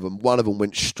three of them. One of them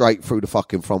went straight through the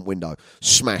fucking front window,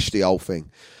 smashed the whole thing.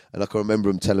 And I can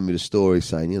remember him telling me the story,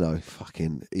 saying,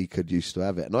 fucking, he used to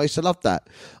have it. And I used to love that.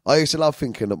 I used to love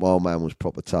thinking that my old man was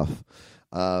proper tough.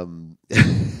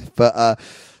 But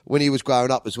when he was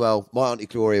growing up as well, my Auntie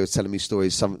Gloria was telling me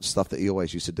stories, some stuff that he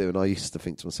always used to do, and I used to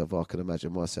think to myself, I can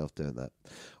imagine myself doing that.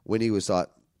 When he was like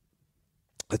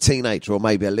a teenager or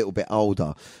maybe a little bit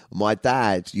older, my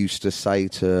dad used to say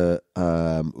to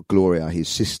Gloria, his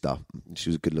sister,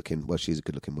 she's a good looking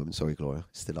woman, sorry Gloria,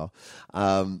 still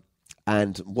are,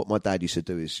 and what my dad used to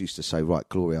do is used to say, right,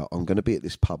 Gloria, I'm going to be at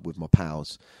this pub with my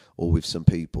pals or with some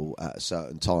people at a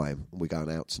certain time, we're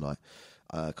going out tonight.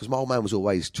 Because my old man was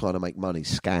always trying to make money,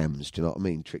 scams, do you know what I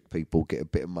mean? Trick people, get a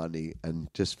bit of money, and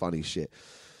just funny shit.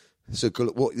 So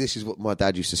this is what my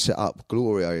dad used to set up.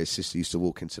 Gloria, his sister, used to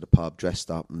walk into the pub dressed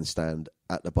up and stand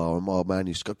at the bar, and my old man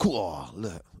used to go, cool,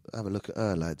 look, have a look at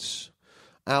her, lads.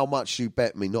 How much you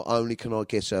bet me, not only can I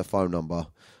get her phone number,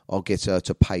 I'll get her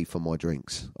to pay for my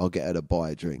drinks. I'll get her to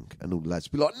buy a drink. And all the lads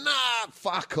be like, nah,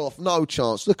 fuck off, no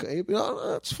chance. Look at him, be like,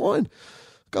 no, that's fine.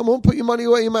 Come on, put your money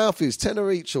where your mouth is, tenner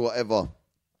each or whatever.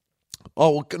 I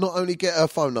will not only get her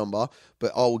phone number,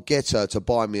 but I will get her to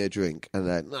buy me a drink. And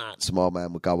then, so my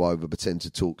man would go over, pretend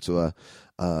to talk to her,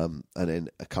 and then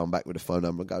come back with a phone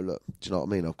number and go, look, do you know what I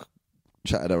mean? I've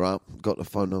chatted her up, got the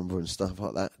phone number and stuff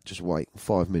like that. Just wait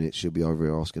 5 minutes, she'll be over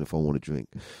here asking if I want a drink.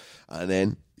 And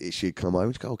then she'd come over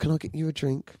and go, can I get you a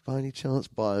drink? By any chance,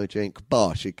 buy her a drink.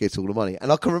 Bah, she'd get all the money.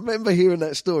 And I can remember hearing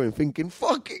that story and thinking,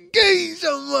 fucking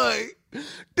geezer, mate.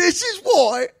 This is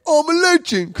why I'm a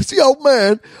legend, because the old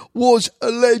man was a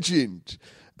legend.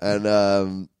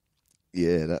 And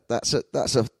that's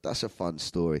a fun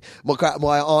story.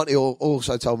 My auntie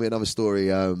also told me another story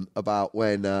about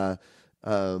when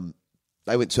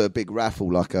they went to a big raffle,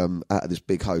 like out of this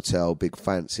big hotel, big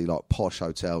fancy like posh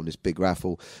hotel, and this big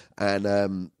raffle, and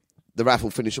the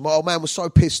raffle finished. And my old man was so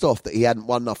pissed off that he hadn't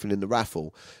won nothing in the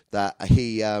raffle that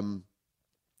he.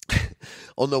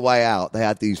 On the way out, they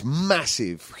had these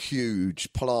massive,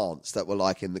 huge plants that were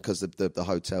like because the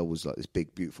hotel was like this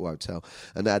big, beautiful hotel,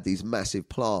 and they had these massive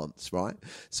plants, right?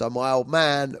 So my old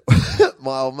man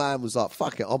was like,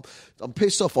 "Fuck it, I'm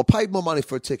pissed off. I paid my money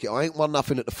for a ticket. I ain't won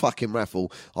nothing at the fucking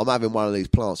raffle. I'm having one of these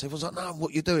plants." Everyone's like, "No,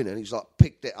 what you doing?" And he's like,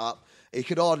 picked it up. He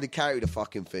could hardly carry the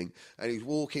fucking thing, and he's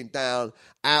walking down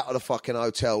out of the fucking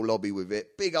hotel lobby with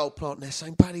it. Big old plant, and they're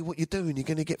saying, "Buddy, what you doing? You're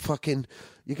gonna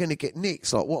get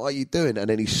nicks. Like, what are you doing?" And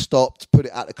then he stopped, put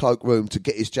it out the cloakroom to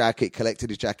get his jacket, collected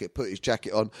his jacket, put his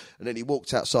jacket on, and then he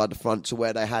walked outside the front to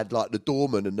where they had like the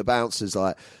doorman and the bouncers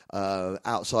like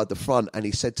outside the front, and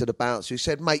he said to the bouncer, he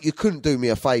said, "Mate, you couldn't do me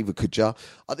a favour, could you?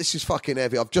 This is fucking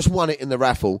heavy. I've just won it in the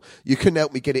raffle. You couldn't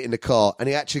help me get it in the car." And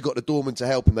he actually got the doorman to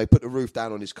help him. They put the roof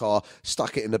down on his car,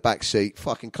 stuck it in the back seat,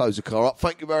 fucking closed the car up.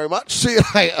 "Thank you very much. See you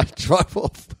later." Drive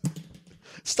off.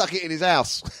 Stuck it in his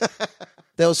house.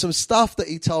 There was some stuff that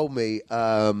he told me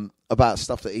about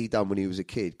stuff that he done when he was a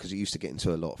kid, because he used to get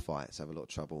into a lot of fights, have a lot of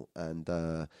trouble.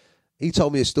 And he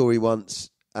told me a story once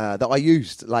that I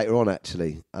used later on,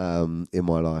 actually, in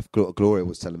my life. Gloria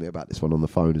was telling me about this one on the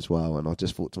phone as well, and I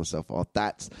just thought to myself, oh,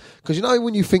 that's... Because, you know,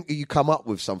 when you think you come up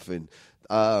with something...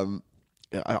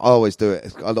 I always do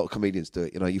it. A lot of comedians do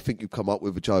it. You know, you think you've come up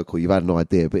with a joke or you've had an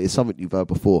idea, but it's something you've heard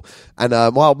before. And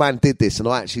my old man did this, and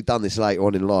I actually done this later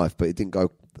on in life, but it didn't go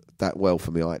that well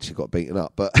for me. I actually got beaten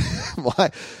up. But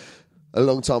a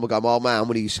long time ago, my old man,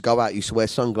 when he used to go out, he used to wear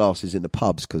sunglasses in the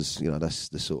pubs because, you know, that's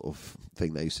the sort of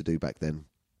thing they used to do back then.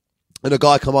 And a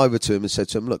guy come over to him and said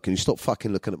to him, look, can you stop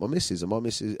fucking looking at my missus?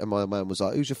 And my man was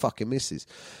like, who's your fucking missus?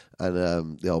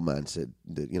 And the old man said,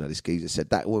 this geezer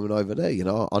said, that woman over there,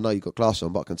 I know you got glasses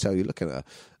on, but I can tell you're looking at her.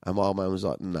 And my old man was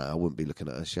like, no, I wouldn't be looking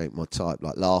at her. She ain't my type,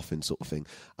 like laughing sort of thing.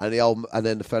 And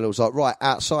then the fella was like, right,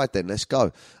 outside then, let's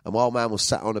go. And my old man was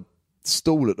sat on a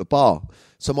stool at the bar.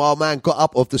 So my old man got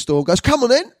up off the stool and goes, come on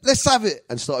then, let's have it.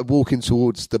 And started walking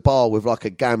towards the bar with like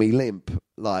a gammy limp,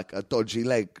 like a dodgy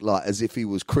leg, like as if he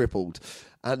was crippled.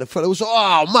 And the fella was like,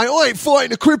 oh, mate, I ain't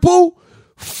fighting a cripple.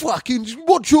 Fucking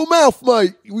watch your mouth,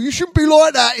 mate. You shouldn't be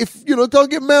like that if,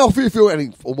 don't get mouthy if you're... And he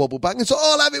wobbled back and said,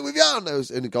 oh, I'll have it with you. And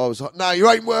the guy was like, no, you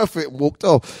ain't worth it, and walked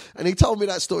off. And he told me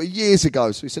that story years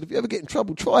ago. So he said, if you ever get in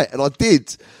trouble, try it. And I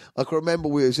did. I can remember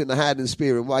we was in the Hand and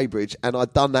Spear in Weybridge, and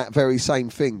I'd done that very same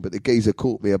thing, but the geezer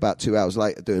caught me about 2 hours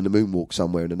later doing the moonwalk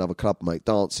somewhere in another club, mate,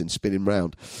 dancing, spinning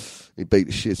round. He beat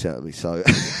the shit out of me, so...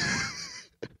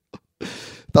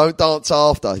 Don't dance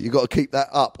after. You got to keep that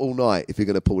up all night if you're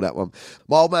going to pull that one.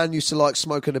 My old man used to like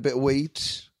smoking a bit of weed.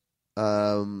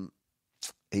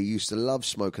 He used to love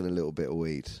smoking a little bit of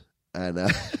weed. And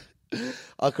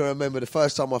I can remember the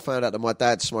first time I found out that my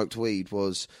dad smoked weed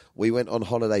was we went on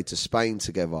holiday to Spain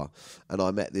together, and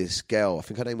I met this girl. I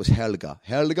think her name was Helga.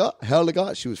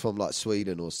 Helga. She was from like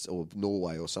Sweden or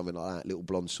Norway or something like that, little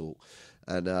blonde sort.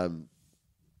 And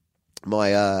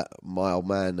my old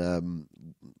man...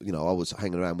 I was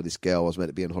hanging around with this girl. I was meant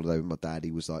to be on holiday with my dad.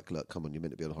 He was like, look, come on, you're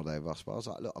meant to be on holiday with us. But I was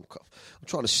like, look, I'm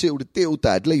trying to seal the deal,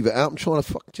 Dad. Leave it out. I'm trying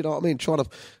to do you know what I mean? Trying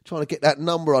to get that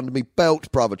number under me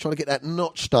belt, brother. Trying to get that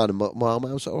notch done. And my old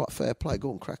man was like, all right, fair play. Go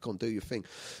on, crack on, do your thing.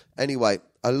 Anyway,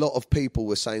 a lot of people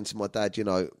were saying to my dad,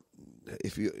 because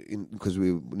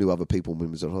we knew other people when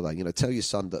we was on holiday, tell your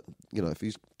son that, if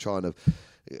he's trying to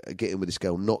get in with this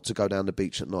girl, not to go down the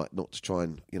beach at night, not to try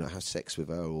and have sex with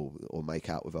her or make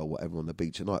out with her or whatever on the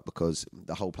beach at night, because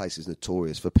the whole place is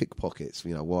notorious for pickpockets,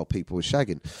 while people were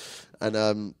shagging.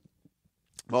 And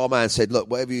my old man said, look,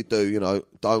 whatever you do,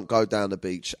 don't go down the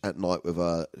beach at night with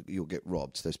her, you'll get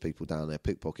robbed. There's people down there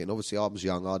pickpocketing. Obviously I was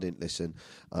young, I didn't listen,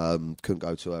 couldn't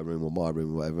go to her room or my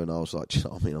room or whatever, and I was like,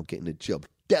 I'm getting the job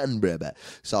done, brother.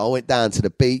 So I went down to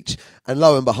the beach, and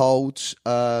lo and behold,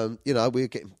 we were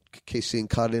getting kissing,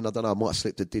 cuddling. I don't know, I might have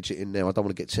slipped a digit in there. I don't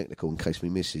want to get technical in case my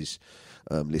missus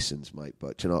listens, mate.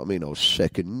 But do you know what I mean? I was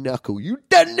second knuckle. You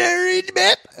done there,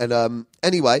 man? And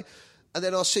anyway, and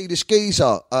then I see this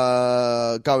geezer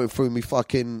going through me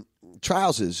fucking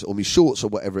trousers or me shorts or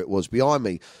whatever it was behind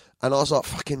me. And I was like,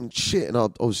 fucking shit. And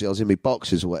obviously I was in my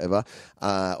boxes or whatever.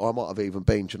 Or I might have even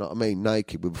been, do you know what I mean,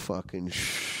 naked with fucking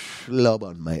slob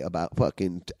on, mate, about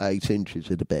fucking 8 inches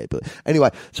of the bed. But anyway,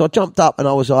 so I jumped up and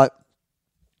I was like,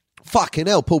 fucking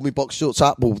hell, pulled my box shorts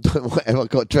up or whatever, I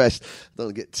got dressed. Don't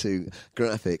want to get too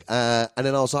graphic. And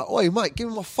then I was like, oi, mate, give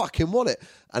me my fucking wallet.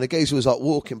 And the geezer was like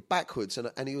walking backwards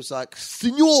and he was like,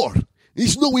 Senor,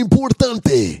 it's no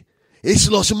importante.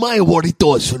 It's los my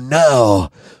warritos for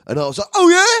now. And I was like, oh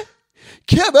yeah?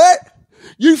 Cabot,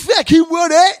 you fucking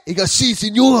want it? He goes, sí,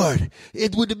 senor.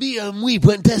 It would be muy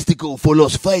fantástico for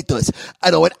los feitos.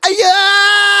 And I went,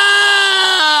 ayah!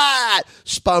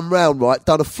 Spun round, right,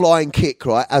 done a flying kick,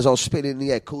 right, as I was spinning in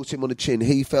the air, caught him on the chin,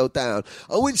 he fell down.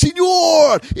 I went,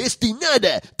 senor, it's de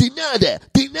nada.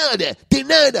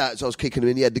 So I was kicking him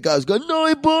in the head. The guy was going, no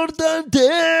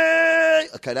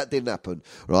importante. Okay, that didn't happen,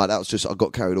 right, that was just, I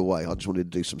got carried away. I just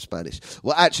wanted to do some Spanish.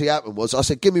 What actually happened was, I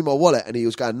said, give me my wallet, and he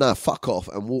was going, nah, fuck off,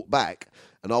 and walked back.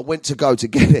 And I went to go to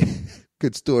get it.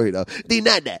 Good story, though. De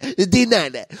nada.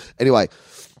 Anyway,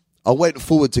 I went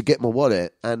forward to get my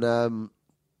wallet, and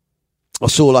I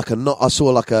saw like a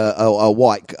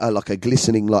white, like a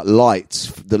glistening like light,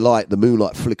 the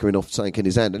moonlight flickering off something in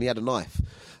his hand, and he had a knife,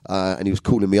 and he was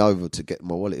calling me over to get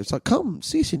my wallet. It was like, come,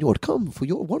 sí, senor, come for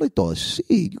your wallet,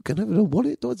 sí, you can have a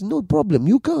wallet, no problem,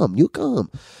 you come.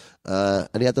 And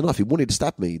he had the knife. He wanted to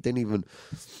stab me. He didn't even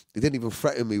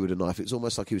threaten me with a knife. It was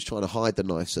almost like he was trying to hide the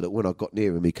knife so that when I got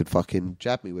near him, he could fucking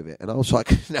jab me with it. And I was like,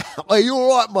 nah, hey, you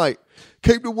all right, mate?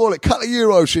 Keep the wallet, couple of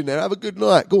euros in there, have a good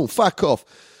night, go on, fuck off.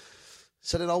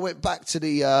 So then I went back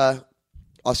to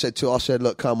I said,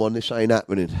 look, come on, this ain't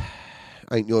happening.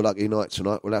 Ain't your lucky night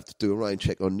tonight. We'll have to do a rain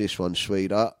check on this one,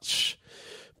 sweetheart.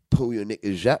 Pull your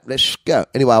knickers up, let's go.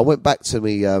 Anyway, I went back to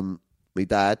me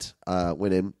dad,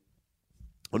 went in.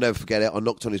 I'll never forget it. I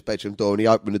knocked on his bedroom door and he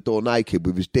opened the door naked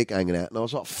with his dick hanging out. And I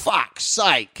was like, fuck's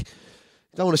sake.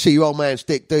 You don't want to see your old man's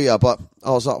dick, do you? But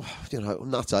I was like,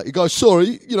 nutter. He goes,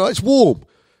 sorry, it's warm.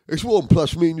 It's warm,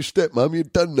 plus me and your stepmom, you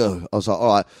don't know. I was like,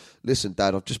 all right, listen,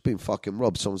 Dad, I've just been fucking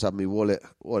robbed. Someone's had me wallet.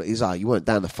 He's like, you weren't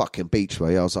down the fucking beach,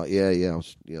 were you? I was like, yeah, I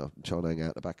was trying to hang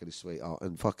out the back of this sweetheart.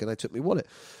 And fucking they took me wallet.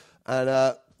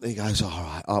 And he goes, all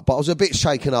right. But I was a bit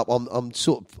shaken up. I'm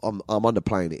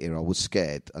underplaying it here. I was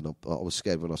scared, and I was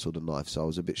scared when I saw the knife, so I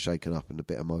was a bit shaken up and a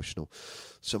bit emotional.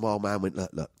 So my old man went,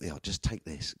 look, just take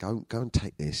this. Go and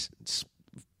take this.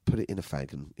 Put it in a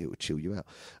fag, and it will chill you out.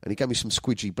 And he gave me some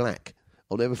squidgy black.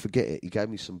 I'll never forget it. He gave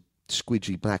me some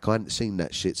squidgy black. I hadn't seen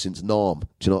that shit since Nam. Do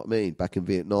you know what I mean? Back in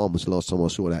Vietnam was the last time I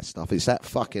saw that stuff. It's that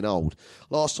fucking old.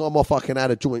 Last time I fucking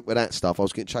had a joint with that stuff, I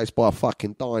was getting chased by a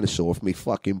fucking dinosaur from me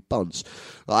fucking bunts.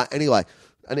 Right, anyway.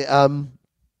 And it,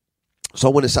 so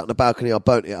I went and sat on the balcony, I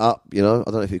burnt it up, you know.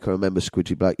 I don't know if you can remember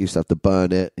squidgy black. You used to have to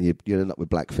burn it, and you'd end up with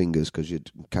black fingers because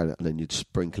you'd carry it, and then you'd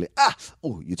sprinkle it.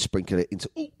 You'd sprinkle it into,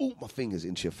 my fingers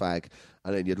into your fag,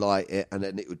 and then you'd light it, and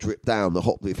then it would drip down. The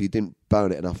hot, if you didn't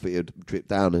burn it enough, it would drip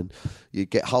down, and you'd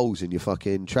get holes in your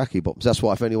fucking trackie bottoms. That's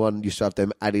why if anyone used to have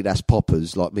them Adidas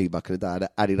poppers, like me back in the day, I had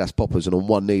Adidas poppers, and on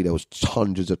one knee there was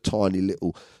hundreds of tiny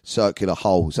little circular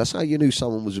holes. That's how you knew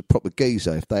someone was a proper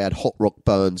geezer, if they had hot rock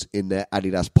burns in their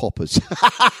Adidas poppers.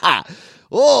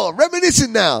 Oh,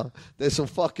 reminiscing now. There's some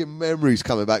fucking memories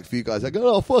coming back for you guys. I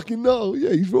go, oh, fucking no.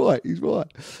 Yeah, he's right.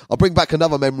 I'll bring back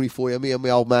another memory for you. Me and my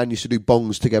old man used to do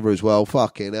bongs together as well.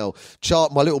 Fucking hell.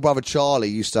 My little brother Charlie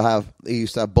used to have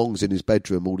bongs in his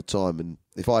bedroom all the time. And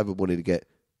if I ever wanted to get...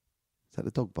 Is that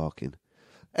the dog barking?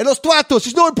 En los tuatos,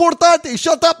 it's not importante.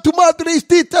 Shut up, tu madres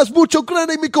titas. Mucho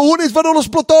grande, mi cojones van a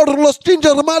explotar los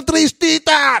ginger madres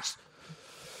titas.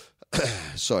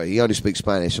 Sorry, he only speaks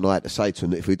Spanish, and I had to say to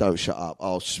him that if we don't shut up,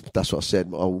 that's what I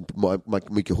said. My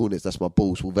cojones, that's my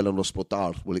balls,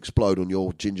 will explode on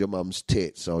your ginger mum's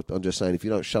tits. So I'm just saying, if you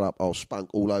don't shut up, I'll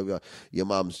spunk all over your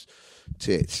mum's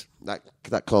tits.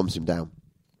 That calms him down.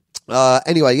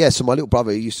 Anyway, yeah, so my little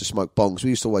brother, he used to smoke bongs. We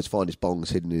used to always find his bongs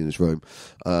hidden in his room.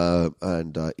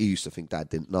 And he used to think Dad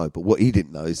didn't know. But what he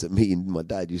didn't know is that me and my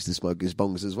dad used to smoke his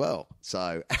bongs as well.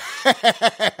 So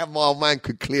my old man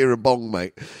could clear a bong,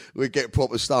 mate. We'd get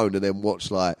proper stoned and then watch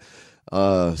like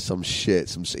some shit.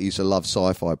 He used to love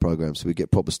sci-fi programs. So we'd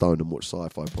get proper stoned and watch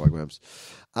sci-fi programs.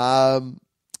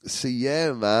 So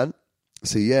yeah, man.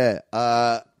 So yeah,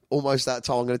 almost that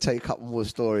time, I'm going to tell you a couple more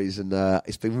stories, and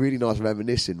it's been really nice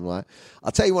reminiscing, right?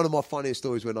 I'll tell you one of my funniest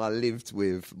stories when I lived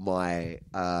with my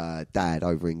dad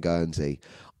over in Guernsey.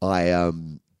 I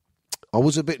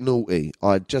was a bit naughty.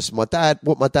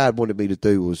 What my dad wanted me to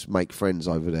do was make friends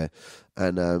over there,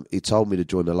 and he told me to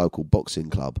join the local boxing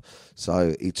club.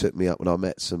 So he took me up, and I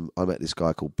met this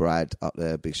guy called Brad up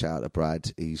there. Big shout out to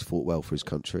Brad. He's fought well for his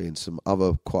country, and some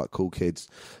other quite cool kids.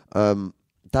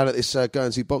 Down at this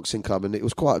Guernsey boxing club, and it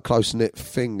was quite a close-knit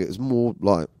thing. It was more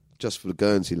like just for the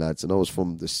Guernsey lads, and I was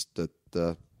from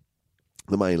the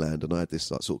mainland, and I had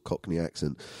this like sort of Cockney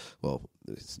accent, well,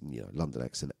 it's, London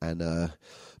accent, and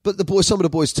but some of the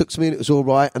boys took to me, and it was all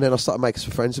right, and then I started making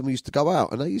some friends, and we used to go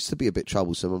out, and they used to be a bit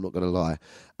troublesome, I'm not going to lie,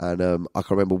 and I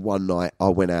can remember one night I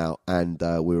went out, and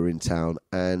we were in town,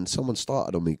 and someone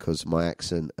started on me because of my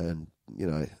accent, and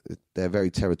they're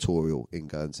very territorial in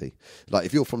Guernsey. Like,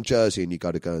 if you're from Jersey and you go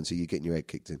to Guernsey, you're getting your head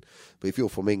kicked in. But if you're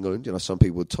from England, some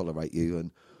people would tolerate you.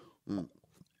 And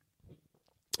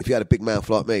if you had a big mouth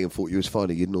like me and thought you was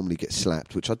funny, you'd normally get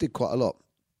slapped, which I did quite a lot.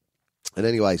 And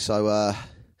anyway, so, I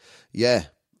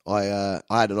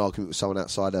had an argument with someone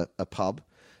outside a pub.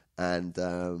 And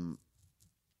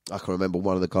I can remember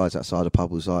one of the guys outside the pub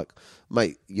was like,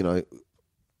 mate,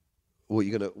 what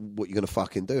you gonna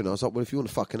fucking do? And I was like, well, if you want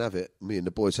to fucking have it, me and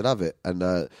the boys would have it. And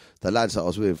the lads that I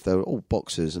was with, they were all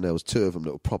boxers, and there was two of them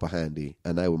that were proper handy,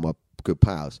 and they were my good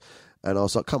pals. And I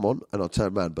was like, come on, and I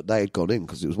turned around, but they had gone in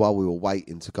because it was while we were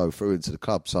waiting to go through into the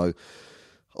club. So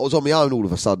I was on my own all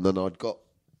of a sudden, and I'd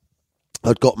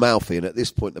got mouthy, and at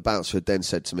this point the bouncer had then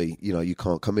said to me, you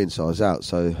can't come in, so I was out.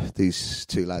 So these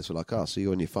two lads were like, oh, so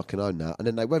you're on your fucking own now. And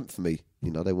then they went for me,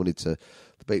 they wanted to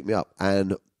beat me up.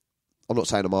 And I'm not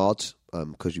saying I'm hard,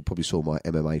 because you probably saw my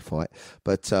MMA fight,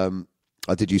 but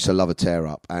I did used to love a tear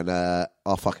up, and I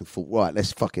fucking thought, right,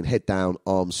 let's fucking head down,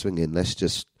 arms swinging, let's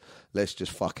just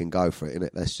fucking go for it,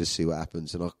 innit? Let's just see what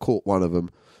happens. And I caught one of them,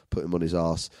 put him on his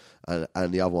ass,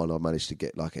 and the other one I managed to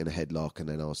get like in a headlock, and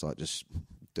then I was like just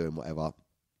doing whatever,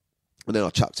 and then I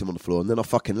chucked him on the floor, and then I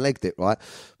fucking legged it, right?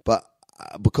 But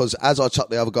because as I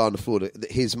chucked the other guy on the floor,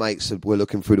 his mates were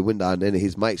looking through the window, and then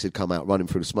his mates had come out running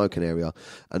through the smoking area,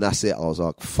 and that's it. I was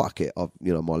like, fuck it,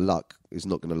 my luck is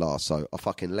not going to last, so I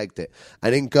fucking legged it.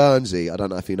 And in Guernsey, I don't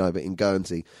know if you know, but in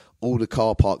Guernsey, all the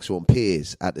car parks are on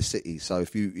piers at the city. So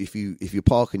if you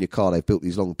park in your car, they've built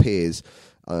these long piers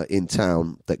in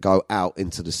town that go out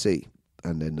into the sea,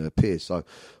 and then piers. So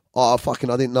I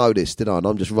didn't know this, did I? And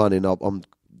I'm just running up.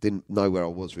 Didn't know where I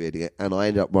was really, and I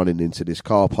ended up running into this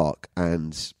car park,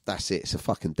 and that's it. It's a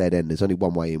fucking dead end. There's only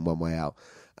one way in, one way out,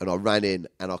 And I ran in,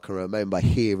 and I can remember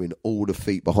hearing all the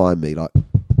feet behind me, like,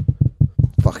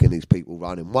 fucking these people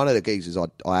running. One of the geezers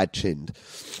I had chinned,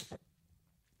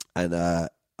 and I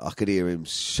could hear him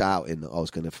shouting that I was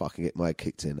going to fucking get my head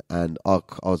kicked in. And I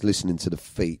was listening to the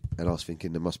feet, and I was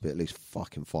thinking there must be at least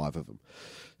fucking 5 of them.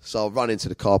 So I run into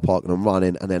the car park, and I'm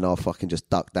running, and then I fucking just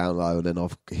duck down low, and then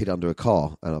I've hid under a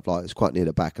car, and I'm like, it's quite near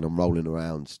the back, and I'm rolling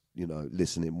around, you know,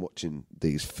 listening, watching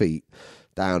these feet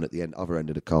down at the other end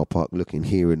of the car park, looking,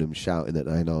 hearing them shouting that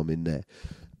they know I'm in there.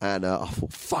 And I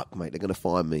thought, fuck, mate, they're going to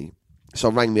find me. So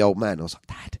I rang my old man. I was like,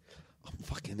 Dad, I'm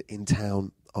fucking in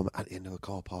town. I'm at the end of a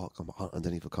car park. I'm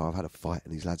underneath a car. I've had a fight,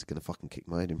 and these lads are going to fucking kick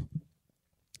my head in.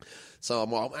 So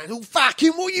I'm like, man, oh,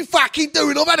 fucking, what are you fucking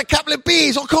doing? I've had a couple of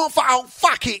beers. I can't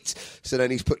fuck it. So then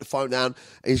he's put the phone down.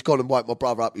 He's gone and woke my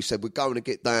brother up. He said, we're going to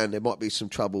get down. There might be some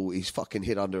trouble. He's fucking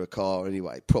hid under a car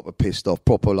anyway. Proper pissed off,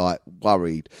 proper like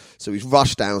worried. So he's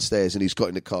rushed downstairs and he's got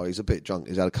in the car. He's a bit drunk.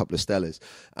 He's had a couple of Stellas.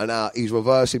 And he's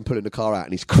reversing, pulling the car out,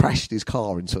 and he's crashed his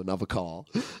car into another car.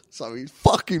 So he's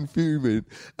fucking fuming.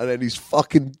 And then he's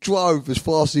fucking drove as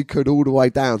fast as he could all the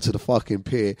way down to the fucking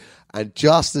pier. And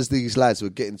just as these lads were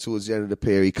getting towards the end of the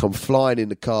pier, he come flying in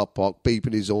the car park,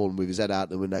 beeping his horn with his head out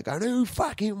the window, going, who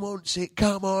fucking wants it?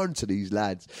 Come on, to these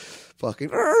lads. Fucking,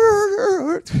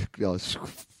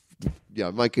 you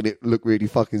know, making it look really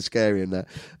fucking scary and that.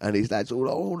 And these lads all,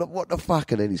 oh, what the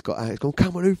fuck? And then he's gone,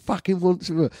 come on, who fucking wants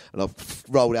it? And I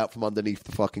rolled out from underneath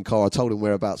the fucking car. I told him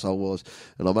whereabouts I was,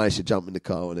 and I managed to jump in the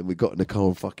car, and then we got in the car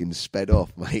and fucking sped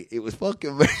off, mate. It was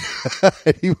fucking,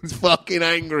 he was fucking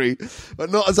angry,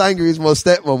 but not as angry as my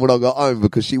stepmom when I got home,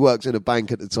 because she works in a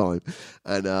bank at the time.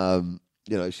 And,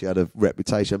 you know, she had a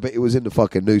reputation, but it was in the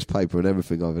fucking newspaper and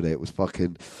everything over there. It was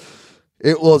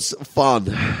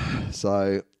fun.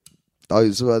 So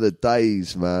those were the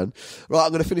days, man. Right,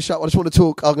 I'm going to finish up. I'm going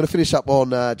to finish up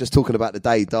on just talking about the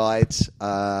day he died,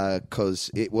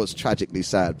 because it was tragically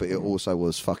sad, but it also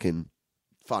was fucking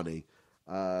funny.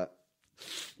 And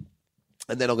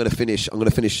then I'm going to finish the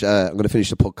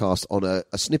podcast on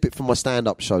a snippet from my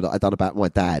stand-up show that I done about my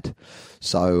dad.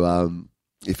 So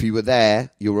if you were there,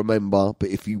 you'll remember, but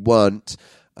if you weren't,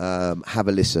 have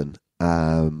a listen.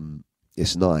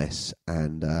 It's nice.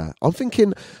 And I'm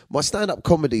thinking my stand-up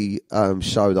comedy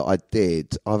show that I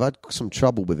did, I've had some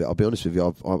trouble with it, I'll be honest with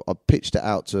you. I've pitched it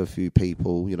out to a few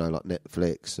people, you know, like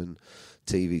Netflix and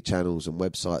TV channels and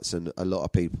websites, and a lot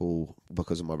of people,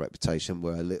 because of my reputation,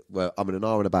 were I'm in an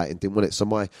hour and about it and didn't want it. So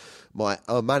my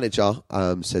manager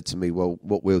said to me, well,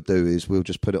 what we'll do is we'll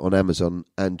just put it on Amazon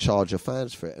and charge your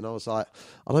fans for it. And I was like,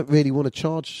 I don't really want to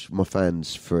charge my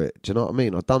fans for it. Do you know what I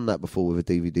mean? I've done that before with a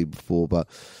DVD before, but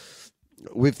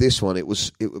with this one,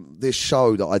 this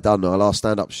show that I done, our last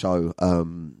stand-up show,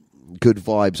 Good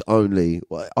Vibes Only,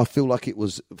 I feel like it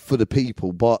was for the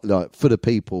people, but like for the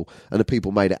people, and the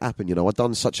people made it happen. You know, I've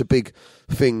done such a big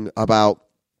thing about,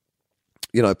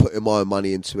 you know, putting my own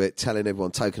money into it, telling everyone,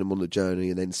 taking them on the journey,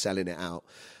 and then selling it out.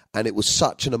 And it was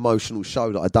such an emotional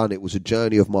show that I done. It was a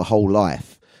journey of my whole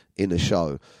life in a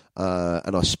show.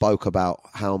 And I spoke about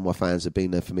how my fans had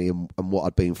been there for me and what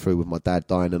I'd been through with my dad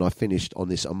dying. And I finished on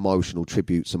this emotional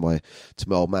tribute to my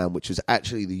old man, which was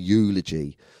actually the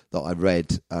eulogy that I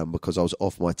read because I was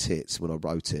off my tits when I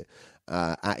wrote it.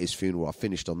 At his funeral, I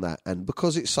finished on that, and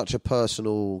because it's such a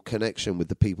personal connection with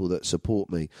the people that support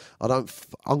me, I'm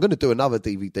going to do another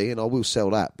DVD, and I will sell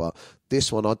that. But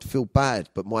this one, I'd feel bad.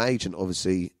 But my agent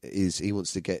obviously he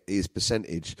wants to get his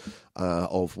percentage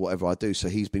of whatever I do, so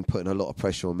he's been putting a lot of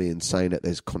pressure on me and saying that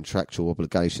there's contractual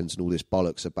obligations and all this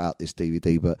bollocks about this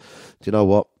DVD. But do you know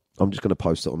what? I'm just going to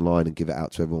post it online and give it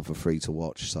out to everyone for free to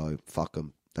watch. So fuck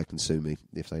them. They can sue me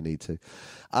if they need to.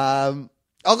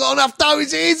 I've got enough dough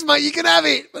as it is, mate. You can have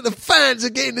it. But the fans are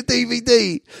getting the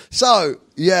DVD. So,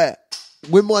 yeah.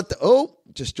 When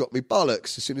just dropped me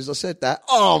bollocks as soon as I said that.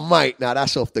 Oh, mate. Now,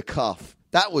 that's off the cuff.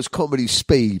 That was comedy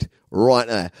speed right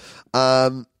there.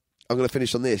 I'm going to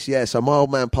finish on this. Yeah, so my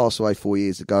old man passed away 4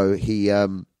 years ago.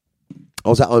 I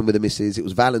was at home with the missus. It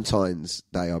was Valentine's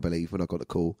Day, I believe, when I got the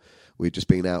call. We'd just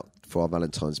been out for our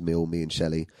Valentine's meal, me and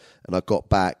Shelley, and I got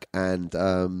back and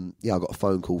I got a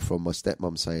phone call from my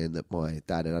stepmom saying that my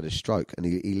dad had a stroke, and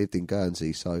he lived in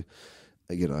Guernsey, so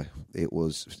you know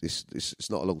it's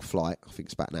not a long flight. I think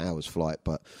it's about an hour's flight,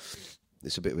 but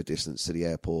it's a bit of a distance to the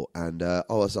airport. And I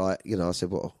was like, I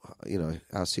said, well,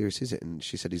 how serious is it? And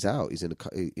she said, he's out. He's in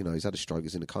he's had a stroke.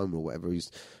 He's in a coma or whatever.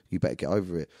 You better get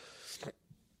over it.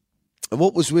 And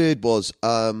what was weird was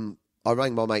I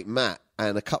rang my mate Matt.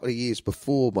 And a couple of years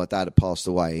before my dad had passed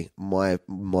away, my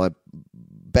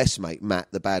best mate,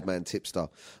 Matt, the bad man tipster,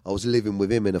 I was living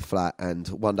with him in a flat, and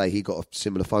one day he got a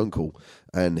similar phone call,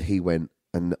 and he went,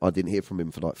 and I didn't hear from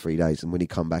him for like 3 days. And when he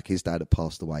come back, his dad had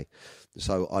passed away.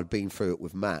 So I'd been through it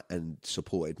with Matt and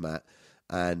supported Matt.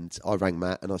 And I rang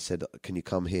Matt and I said, can you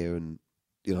come here and,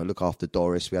 you know, look after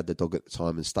Doris? We had the dog at the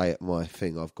time, and stay at my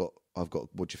thing. I've got,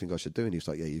 what do you think I should do? And he was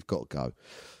like, yeah, you've got to go.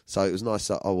 So it was nice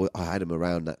that I had him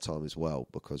around that time as well,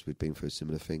 because we'd been through a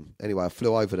similar thing. Anyway, I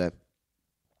flew over there.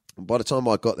 And by the time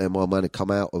I got there, my man had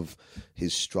come out of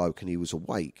his stroke and he was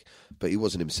awake, but he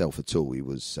wasn't himself at all. He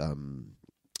was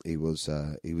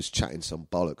chatting some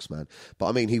bollocks, man. But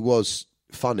I mean, he was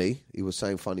funny. He was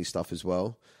saying funny stuff as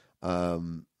well.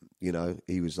 You know,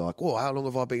 he was like, "Oh, how long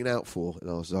have I been out for?" And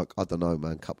I was like, "I don't know,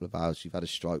 man. A couple of hours. You've had a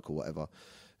stroke or whatever."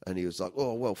 And he was like,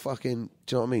 "Oh, well, fucking,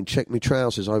 do you know what I mean? Check me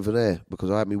trousers over there,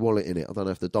 because I had my wallet in it. I don't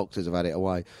know if the doctors have had it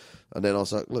away." And then I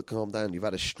was like, "Look, calm down. You've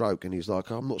had a stroke." And he was like,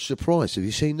 "I'm not surprised. Have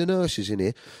you seen the nurses in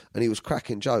here?" And he was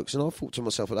cracking jokes. And I thought to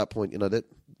myself at that point, that,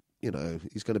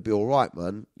 he's going to be all right,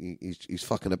 man. He's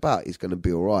fucking about. He's going to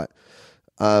be all right.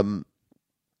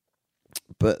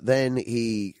 But then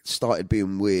he started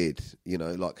being weird,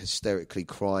 like hysterically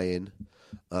crying,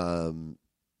 and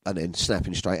then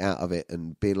snapping straight out of it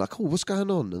and being like, "Oh, what's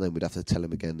going on?" And then we'd have to tell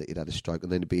him again that he'd had a stroke,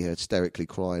 and then he'd be hysterically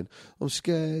crying. "I'm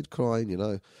scared," crying,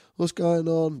 "What's going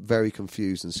on?" Very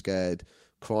confused and scared,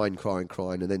 crying,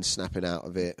 and then snapping out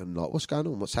of it and like, "What's going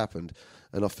on? What's happened?"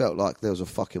 And I felt like there was a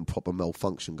fucking proper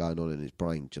malfunction going on in his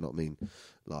brain. Do you know what I mean?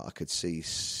 Like I could see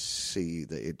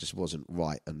that it just wasn't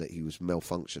right and that he was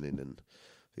malfunctioning, and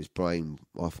his brain,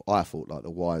 I thought like the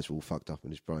wires were all fucked up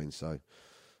in his brain. So,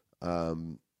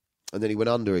 and then he went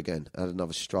under again, had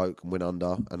another stroke and went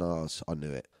under, and I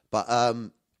knew it. But,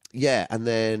 yeah, and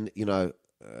then,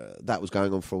 that was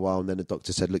going on for a while, and then the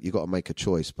doctor said, "Look, you've got to make a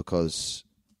choice," because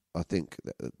I think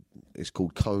it's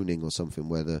called coning or something,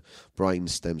 where the brain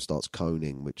stem starts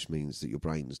coning, which means that your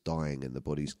brain's dying and the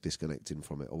body's disconnecting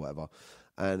from it or whatever.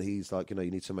 And he's like, you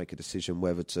need to make a decision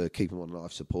whether to keep him on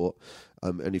life support,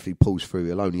 and if he pulls through,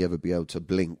 he'll only ever be able to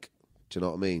blink, do you know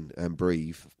what I mean, and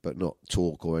breathe, but not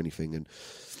talk or anything. And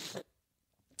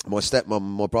my stepmom,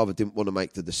 my brother didn't want to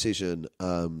make the decision,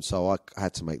 so I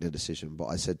had to make the decision. But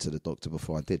I said to the doctor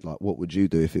before I did, like, "What would you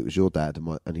do if it was your dad?"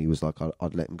 And he was like,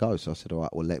 "I'd let him go." So I said, "All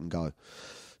right, we'll let him go."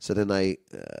 So then they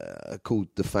called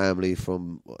the family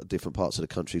from different parts of the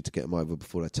country to get him over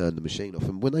before they turned the machine off.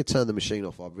 And when they turned the machine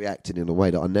off, I reacted in a way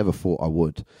that I never thought I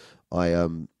would.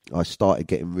 I started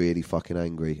getting really fucking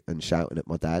angry and shouting at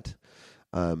my dad.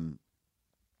 But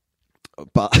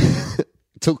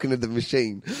talking to the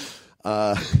machine,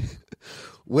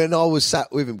 when I was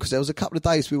sat with him, because there was a couple of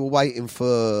days we were waiting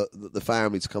for the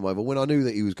family to come over, when I knew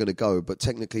that he was going to go, but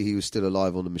technically he was still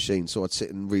alive on the machine, so I'd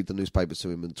sit and read the newspapers to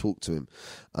him and talk to him.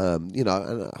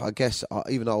 And I guess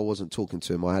even though I wasn't talking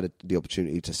to him, I had the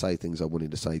opportunity to say things I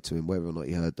wanted to say to him, whether or not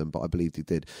he heard them, but I believed he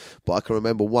did. But I can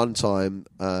remember one time,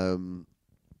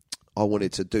 I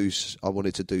wanted to do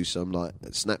some like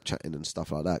Snapchatting and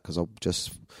stuff like that, because I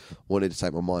just wanted to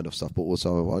take my mind off stuff, but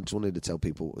also I just wanted to tell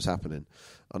people what was happening.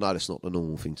 I know that's not the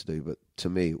normal thing to do, but to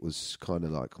me it was kind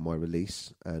of like my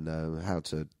release, and how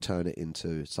to turn it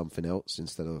into something else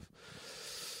instead of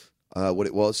what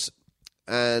it was.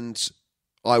 And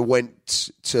I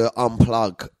went to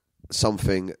unplug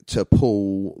something to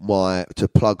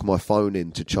plug my phone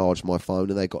in to charge my phone,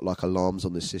 and they got like alarms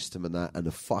on the system and that, and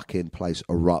the fucking place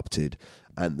erupted,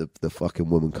 and the fucking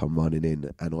woman come running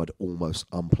in, and I'd almost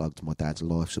unplugged my dad's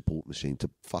life support machine to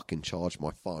fucking charge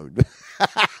my phone.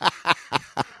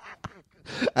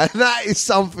 And that is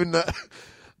something that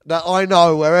I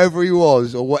know wherever he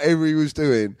was or whatever he was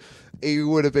doing, he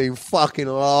would have been fucking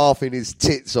laughing his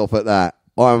tits off at that.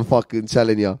 I'm fucking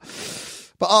telling you.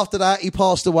 But after that, he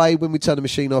passed away. When we turned the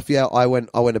machine off, yeah, I went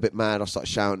a bit mad. I started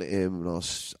shouting at him, and I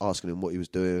was asking him what he was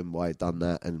doing, why he'd done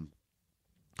that, and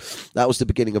that was the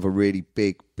beginning of a really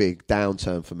big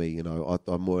downturn for me.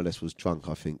 I more or less was drunk,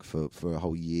 I think, for a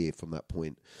whole year from that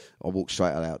point. I walked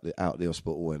straight out of the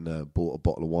hospital and bought a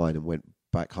bottle of wine and went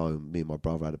back home. Me and my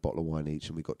brother had a bottle of wine each,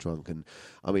 and we got drunk. And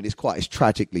I mean, it's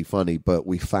tragically funny, but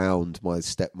we found my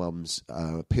stepmom's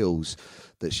pills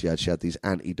that she had. She had these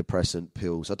antidepressant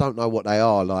pills. I don't know what they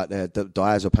are, like they're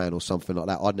diazepam or something like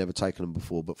that. I'd never taken them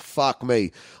before, but fuck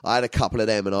me, I had a couple of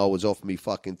them and I was off me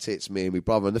fucking tits, me and my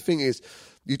brother. And the thing is,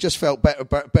 you just felt better and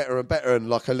better, and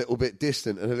like a little bit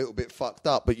distant and a little bit fucked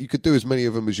up, but you could do as many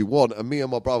of them as you want. And me and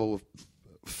my brother were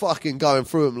fucking going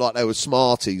through them like they were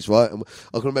Smarties, right? And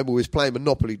I can remember we was playing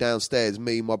Monopoly downstairs,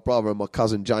 me, my brother and my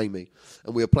cousin Jamie,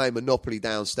 and we were playing Monopoly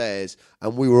downstairs,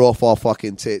 and we were off our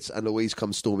fucking tits, and Louise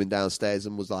comes storming downstairs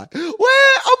and was like, "Where are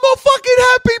my fucking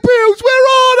happy pills? Where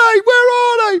are they?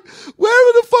 Where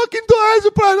are the fucking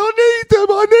diazepam?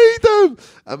 I need them.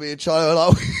 And me and Charlie were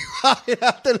like, "We fucking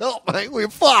have to lot, mate, we're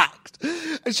fucked."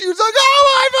 And she was like,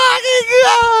 oh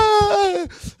my fucking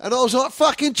God! And I was like,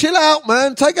 fucking chill out,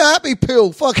 man. Take a happy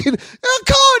pill. Fucking, I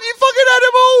can't, you fucking had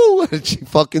them all. And she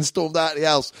fucking stormed out of the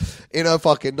house in her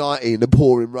fucking nightie in the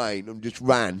pouring rain and just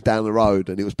ran down the road,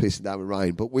 and it was pissing down with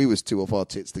rain. But we was too off our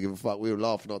tits to give a fuck. We were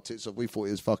laughing our tits off. We thought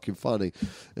it was fucking funny.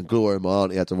 And Gloria, my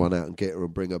auntie, had to run out and get her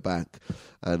and bring her back.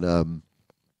 And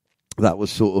that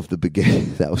was sort of the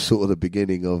beginning. That was sort of the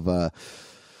beginning of my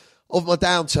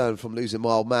downturn from losing my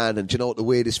old man. And do you know what the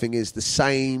weirdest thing is? The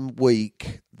same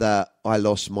week that I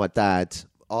lost my dad,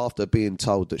 after being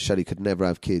told that Shelley could never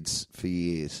have kids for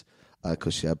years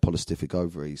because she had polycystic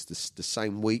ovaries, the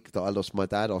same week that I lost my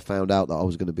dad, I found out that I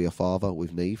was going to be a father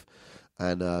with Neve.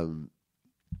 And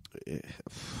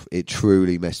it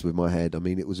truly messed with my head. I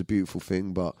mean, it was a beautiful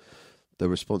thing, but the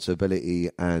responsibility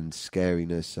and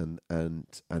scariness and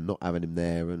not having him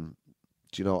there, and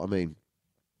do you know what I mean?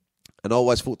 And I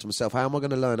always thought to myself, how am I going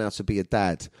to learn how to be a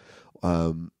dad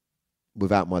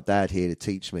without my dad here to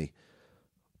teach me?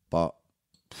 But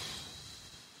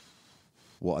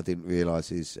what I didn't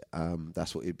realise is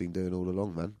that's what he'd been doing all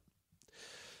along, man.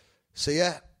 So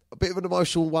yeah, a bit of an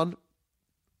emotional one.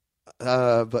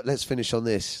 But let's finish on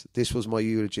this. This was my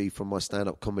eulogy from my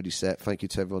stand-up comedy set. Thank you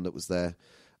to everyone that was there.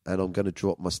 And I'm going to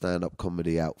drop my stand-up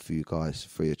comedy out for you guys,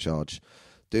 free of charge.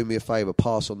 Do me a favour,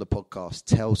 pass on the podcast.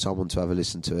 Tell someone to have a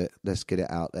listen to it. Let's get it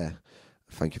out there.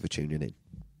 Thank you for tuning in.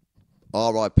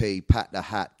 R.I.P. Pat the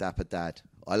Hat, Dapper Dad.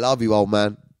 I love you, old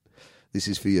man. This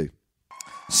is for you.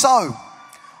 So,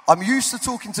 I'm used to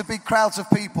talking to big crowds of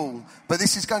people, but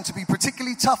this is going to be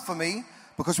particularly tough for me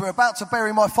because we're about to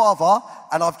bury my father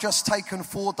and I've just taken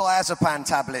 4 diazepam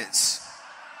tablets.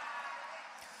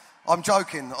 I'm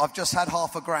joking. I've just had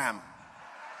half a gram.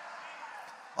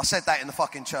 I said that in the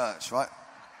fucking church, right?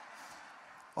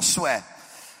 I swear.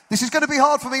 This is going to be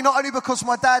hard for me, not only because of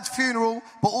my dad's funeral,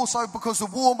 but also because the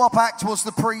warm-up act was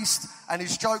the priest and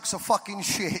his jokes are fucking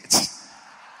shit.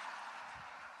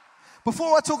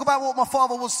 Before I talk about what my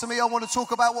father was to me, I want to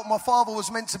talk about what my father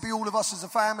was meant to be all of us as a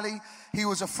family. He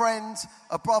was a friend,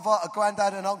 a brother, a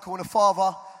granddad, an uncle, and a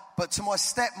father. But to my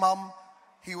stepmum,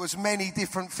 he was many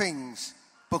different things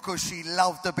because she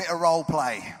loved a bit of role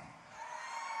play.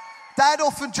 Dad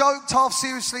often joked half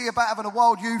seriously about having a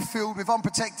wild youth filled with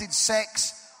unprotected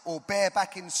sex, or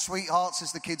barebacking sweethearts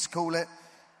as the kids call it.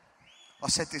 I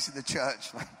said this in the church.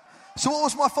 So what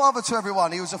was my father to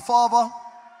everyone? He was a father.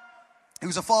 He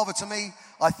was a father to me,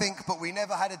 I think, but we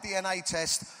never had a DNA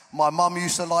test. My mum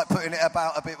used to like putting it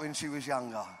about a bit when she was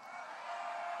younger.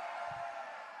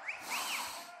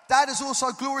 Dad has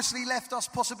also gloriously left us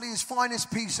possibly his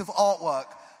finest piece of artwork.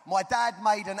 My dad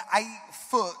made an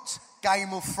 8-foot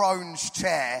Game of Thrones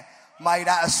chair made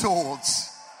out of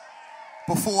swords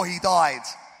before he died.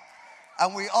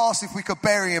 And we asked if we could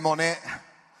bury him on it,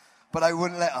 but they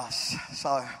wouldn't let us.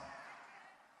 So,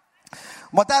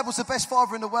 my dad was the best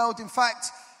father in the world. In fact,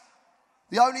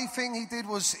 the only thing he did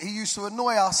was he used to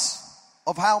annoy us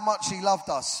of how much he loved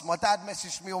us. My dad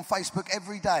messaged me on Facebook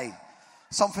every day.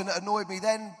 Something that annoyed me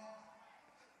then,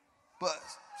 but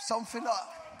something that...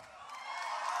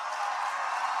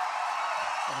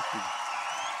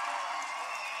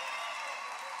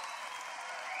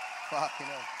 Fucking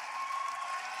hell.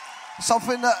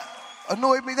 Something that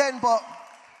annoyed me then, but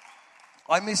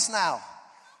I miss now.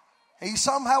 He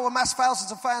somehow amassed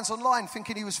thousands of fans online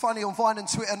thinking he was funny on Vine and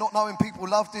Twitter, not knowing people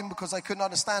loved him because they couldn't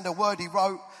understand a word he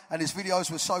wrote and his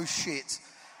videos were so shit.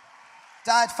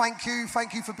 Dad, thank you.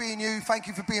 Thank you for being you. Thank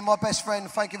you for being my best friend.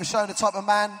 Thank you for showing the type of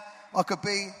man I could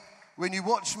be. When you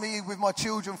watch me with my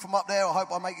children from up there, I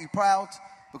hope I make you proud,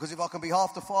 because if I can be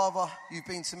half the father you've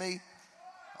been to me,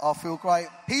 I'll feel great.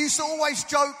 He used to always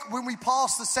joke when we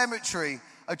passed the cemetery,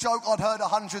 a joke I'd heard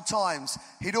 100 times.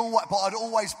 But I'd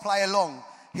always play along.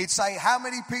 He'd say, how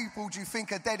many people do you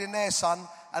think are dead in there, son?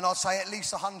 And I'd say, at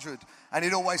least 100. And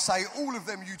he'd always say, all of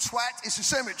them, you twat, it's a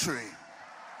cemetery.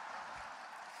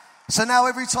 So now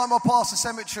every time I pass the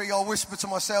cemetery, I'll whisper to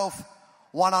myself,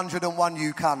 101,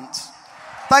 you cunt.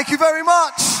 Thank you very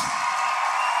much.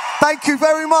 Thank you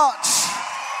very much.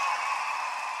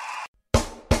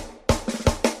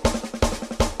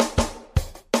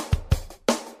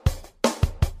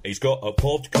 He's got a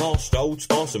podcast, Old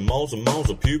Spice and miles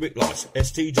of pubic lice.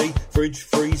 STG, fridge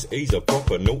freeze, he's a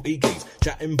proper naughty geese.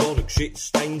 Chatting bollocks, shit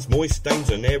stains, moist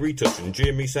stains and airy touch. And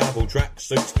Jimmy Savile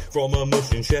tracksuits from a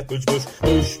mush in Shepherd's Bush.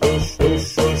 Bush, bush,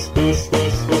 bush, bush, bush,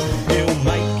 bush, bush. He'll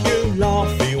make you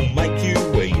laugh, he'll make you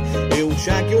weep. He'll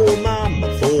shag your mum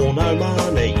for no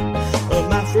money.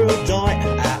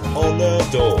 Hermaphrodite at on the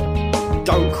door.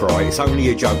 Don't cry, it's only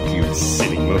a joke, you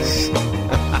silly mush.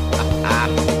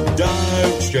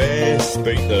 Don't stress,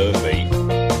 beat the meat.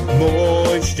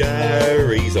 More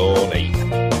Jerry's on E.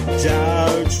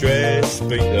 Don't stress,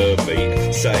 beat the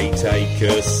meat. Say take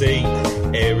a seat.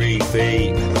 Airy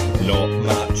feet, not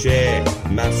much air.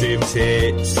 Massive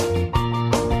tits.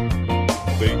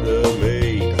 Beat the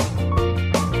meat.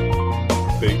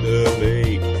 Beat the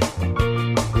meat.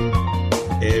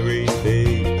 Airy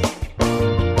feet.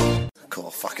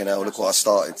 God, fucking hell, look what I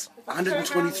started.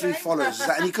 123 followers, is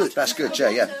that any good? That's good,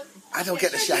 Jay, yeah. I don't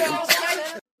get the shag.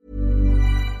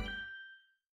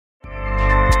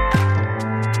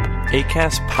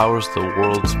 Acast powers the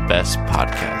world's best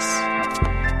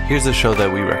podcasts. Here's a show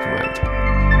that we recommend.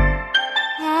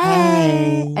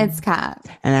 Hey, it's Kat.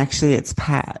 And actually, it's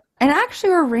Pat. And actually,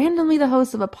 we're randomly the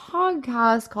hosts of a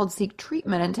podcast called Seek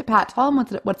Treatment. And Pat, tell them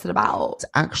what's it about. It's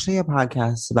actually a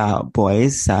podcast about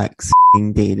boys, sex,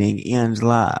 dating, and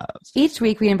love. Each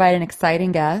week, we invite an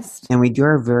exciting guest. And we do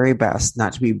our very best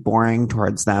not to be boring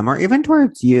towards them or even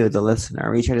towards you, the listener.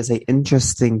 We try to say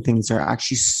interesting things that are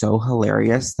actually so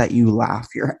hilarious that you laugh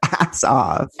your ass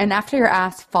off. And after your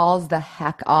ass falls the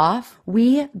heck off,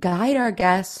 we guide our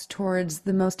guests towards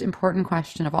the most important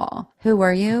question of all. Who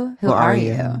are you? Who are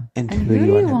you? And who do you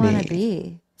you want want to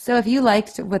be? So if you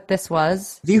liked what this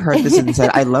was, if you heard this and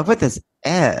said, I love what this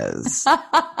is,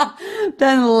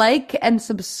 then like and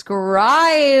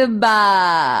subscribe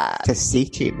to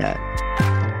Seek Treatment.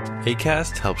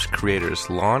 Acast helps creators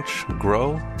launch,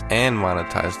 grow, and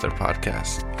monetize their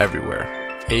podcasts everywhere.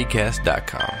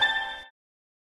 Acast.com.